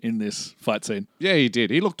awesome in this fight scene. Yeah, he did.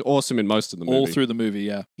 He looked awesome in most of the movie. All through the movie,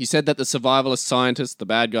 yeah. You said that the survivalist scientists, the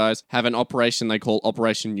bad guys, have an operation they call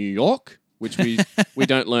Operation New York, which we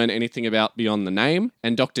don't learn anything about beyond the name.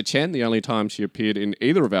 And Dr. Chen, the only time she appeared in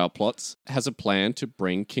either of our plots, has a plan to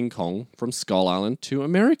bring King Kong from Skull Island to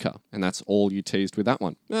America. And that's all you teased with that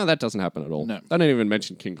one. No, that doesn't happen at all. No. They don't even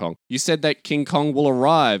mention King Kong. You said that King Kong will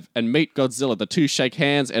arrive and meet Godzilla. The two shake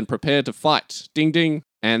hands and prepare to fight. Ding, ding.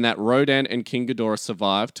 and that Rodan and King Ghidorah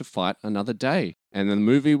survive to fight another day. And then the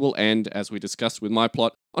movie will end, as we discussed with my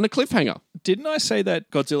plot, on a cliffhanger. Didn't I say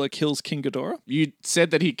that Godzilla kills King Ghidorah? You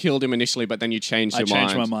said that he killed him initially, but then you changed your mind.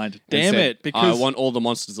 I changed my mind. and Damn said, it. Because I want all the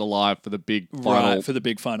monsters alive for the big final right, for the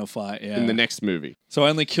big final fight, yeah. in the next movie. So I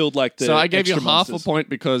only killed like the So I gave you extra half monsters. a point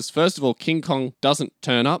because, first of all, King Kong doesn't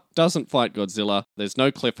turn up, doesn't fight Godzilla. There's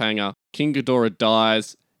no cliffhanger. King Ghidorah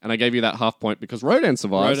dies. And I gave you that half point because Rodan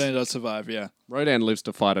survives. Rodan does survive, yeah. Rodan lives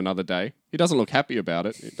to fight another day. He doesn't look happy about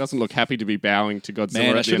it. He doesn't look happy to be bowing to Godzilla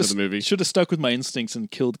Man, at the end of the movie. should have stuck with my instincts and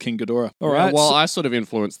killed King Ghidorah. All Yeah, right. well, so- I sort of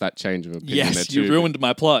influenced that change of opinion there yes, too. you ruined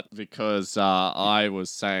my plot. Because I was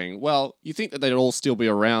saying, well, you think that they'd all still be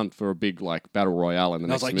around for a big like battle royale in the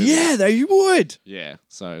And I was next like, movie? yeah, there you would. Yeah,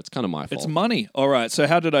 so it's kind of my fault. It's money. All right. So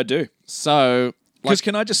how did I do? So, Because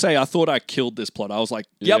can I just say, I thought I killed this plot. I was like,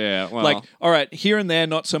 yep. Yeah, well- like, all right, here and there,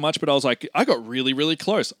 not so much, but I was like, I got really, really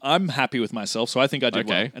close. I'm happy with myself, so I think I did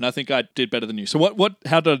well. Okay. And I think I did better than you. So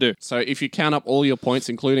how did I do? so if you count up all your points,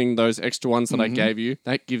 including those extra ones that I Mm-hmm. gave you,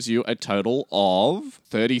 that gives you a total of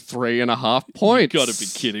 33.5 points. You gotta be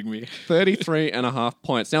kidding me. 33.5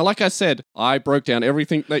 points. Now, like I said, I broke down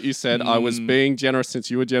everything that you said. I was being generous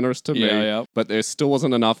since you were generous to me, Yeah. but there still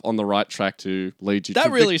wasn't enough on the right track to lead you That to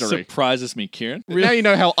really victory. surprises me, Kieran. Now you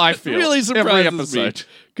know how I feel. Really every surprises episode. me.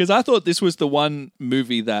 Because I thought this was the one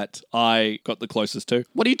movie that I got the closest to.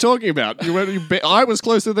 What are you talking about? I was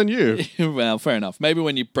closer than you. Well, fair enough. Maybe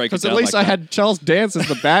when you break it Because down at least like I had Charles Dance as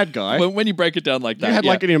the bad guy. when you break it down like that. You had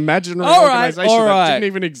yeah. like an imaginary All right, organization all right. that didn't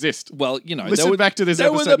even exist. Well, you know, Listen they were, back to this they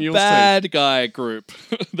episode were and the you'll see. bad guy group.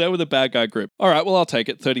 They were the bad guy group. All right, well, I'll take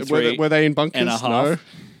it. 33 Were they in bunkers? and a half. No.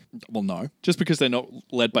 Well, no. Just because they're not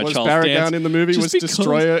led by Was Charles Barragan Dance. in the movie? Just Was because-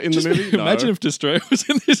 Destroyer in the just movie? No. Imagine if Destroyer was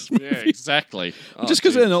in this movie. Yeah, exactly. Oh, Just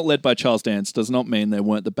because geez. they're not led by Charles Dance does not mean they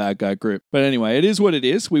weren't the bad guy group. But anyway, it is what it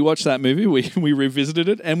is. We watched that movie, we revisited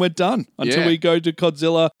it, and we're done until Yeah. we go to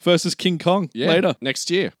Godzilla versus King Kong later.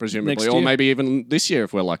 Next year, presumably. Next Or year. maybe even this year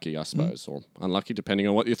if we're lucky, I suppose. Or unlucky, depending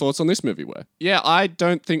on what your thoughts on this movie were. Yeah, I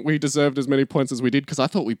don't think we deserved as many points as we did because I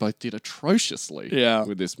thought we both did atrociously Yeah.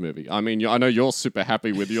 with this movie. I mean, I know you're super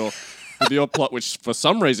happy with your... with your plot, which for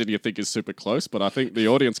some reason you think is super close, but I think the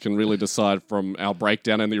audience can really decide from our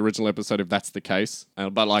breakdown in the original episode if that's the case.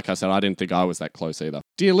 But like I said, I didn't think I was that close either.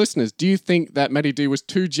 Dear listeners, do you think that Matty D was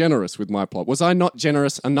too generous with my plot? Was I not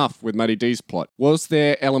generous enough with Matty D's plot? Was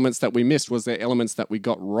there elements that we missed? Was there elements that we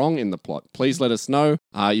got wrong in the plot? Please let us know.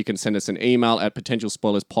 You can send us an email at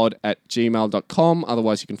potentialspoilerspod@gmail.com.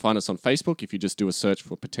 Otherwise, you can find us on Facebook if you just do a search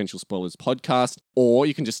for Potential Spoilers Podcast, or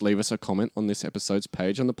you can just leave us a comment on this episode's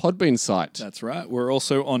page on the Podbean site. That's right. We're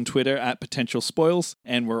also on Twitter at Potential Spoils,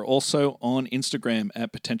 and we're also on Instagram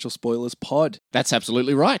at Potential Spoilers Pod. That's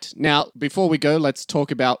absolutely right. Now, before we go, let's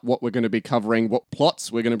talk about what we're going to be covering, what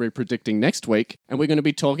plots we're going to be predicting next week, and we're going to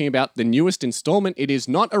be talking about the newest installment. It is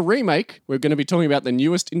not a remake. We're going to be talking about the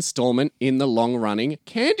newest installment in the long-running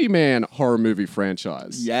Candyman horror movie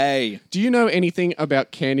franchise. Yay. Do you know anything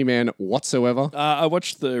about Candyman whatsoever? I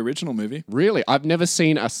watched the original movie. Really? I've never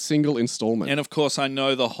seen a single installment. And of course, I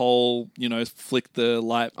know the whole, flick the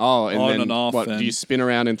light and on then and off. what? and Do you spin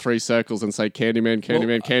around in 3 circles and say Candyman,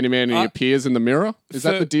 Candyman, Candyman, and he I- appears in the mirror? Is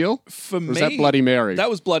that for- the deal? For Or me, is that Bloody Mary? That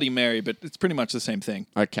was Bloody Mary, but it's pretty much the same thing.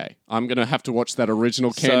 Okay, I'm going to have to watch that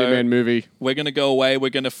original So- Candyman movie. We're going to go away. We're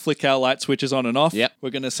going to flick our light switches on and off. Yep. We're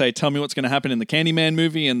going to say, tell me what's going to happen in the Candyman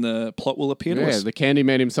movie, and the plot will appear to Yeah, us. the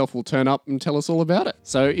Candyman himself will turn up and tell us all about it.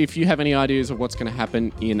 So if you have any ideas of what's going to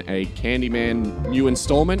happen in a Candyman new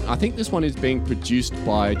installment, I think this one is being produced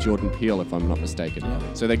by Jordan Peele, if I'm not mistaken.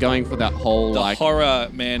 So they're going for that whole, The horror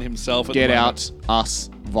man himself. At get the moment. out us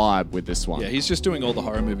vibe with this one. Yeah, he's just doing all the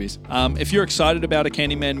horror movies. If you're excited about a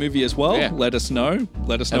Candyman movie as well, Yeah. let us know.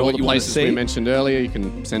 Let us know At all what the you want to places see. we mentioned earlier, you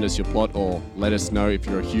can send us your plot or let us know if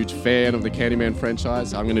you're a huge fan of the Candyman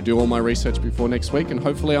franchise. I'm going to do all my research before next week, and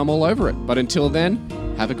hopefully I'm all over it. But until then,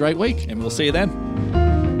 have a great week. And we'll see you then.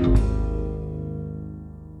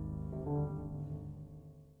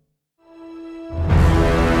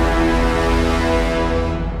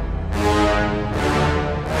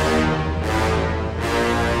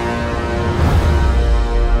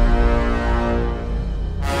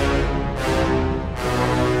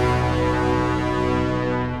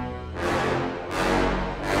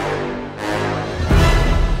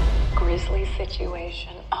 Grisly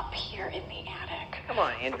situation up here in the attic. Come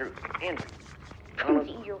on, Andrew. Andrew. Come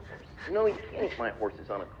eat your horse. No, you can't eat my horses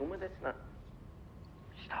on Akuma. That's not...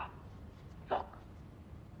 Stop. Look.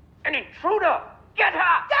 An intruder! Get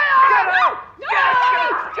her! Get her! Get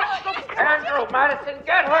her! Get her! Andrew, Madison,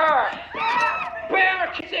 get her! Bear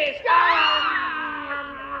kisses!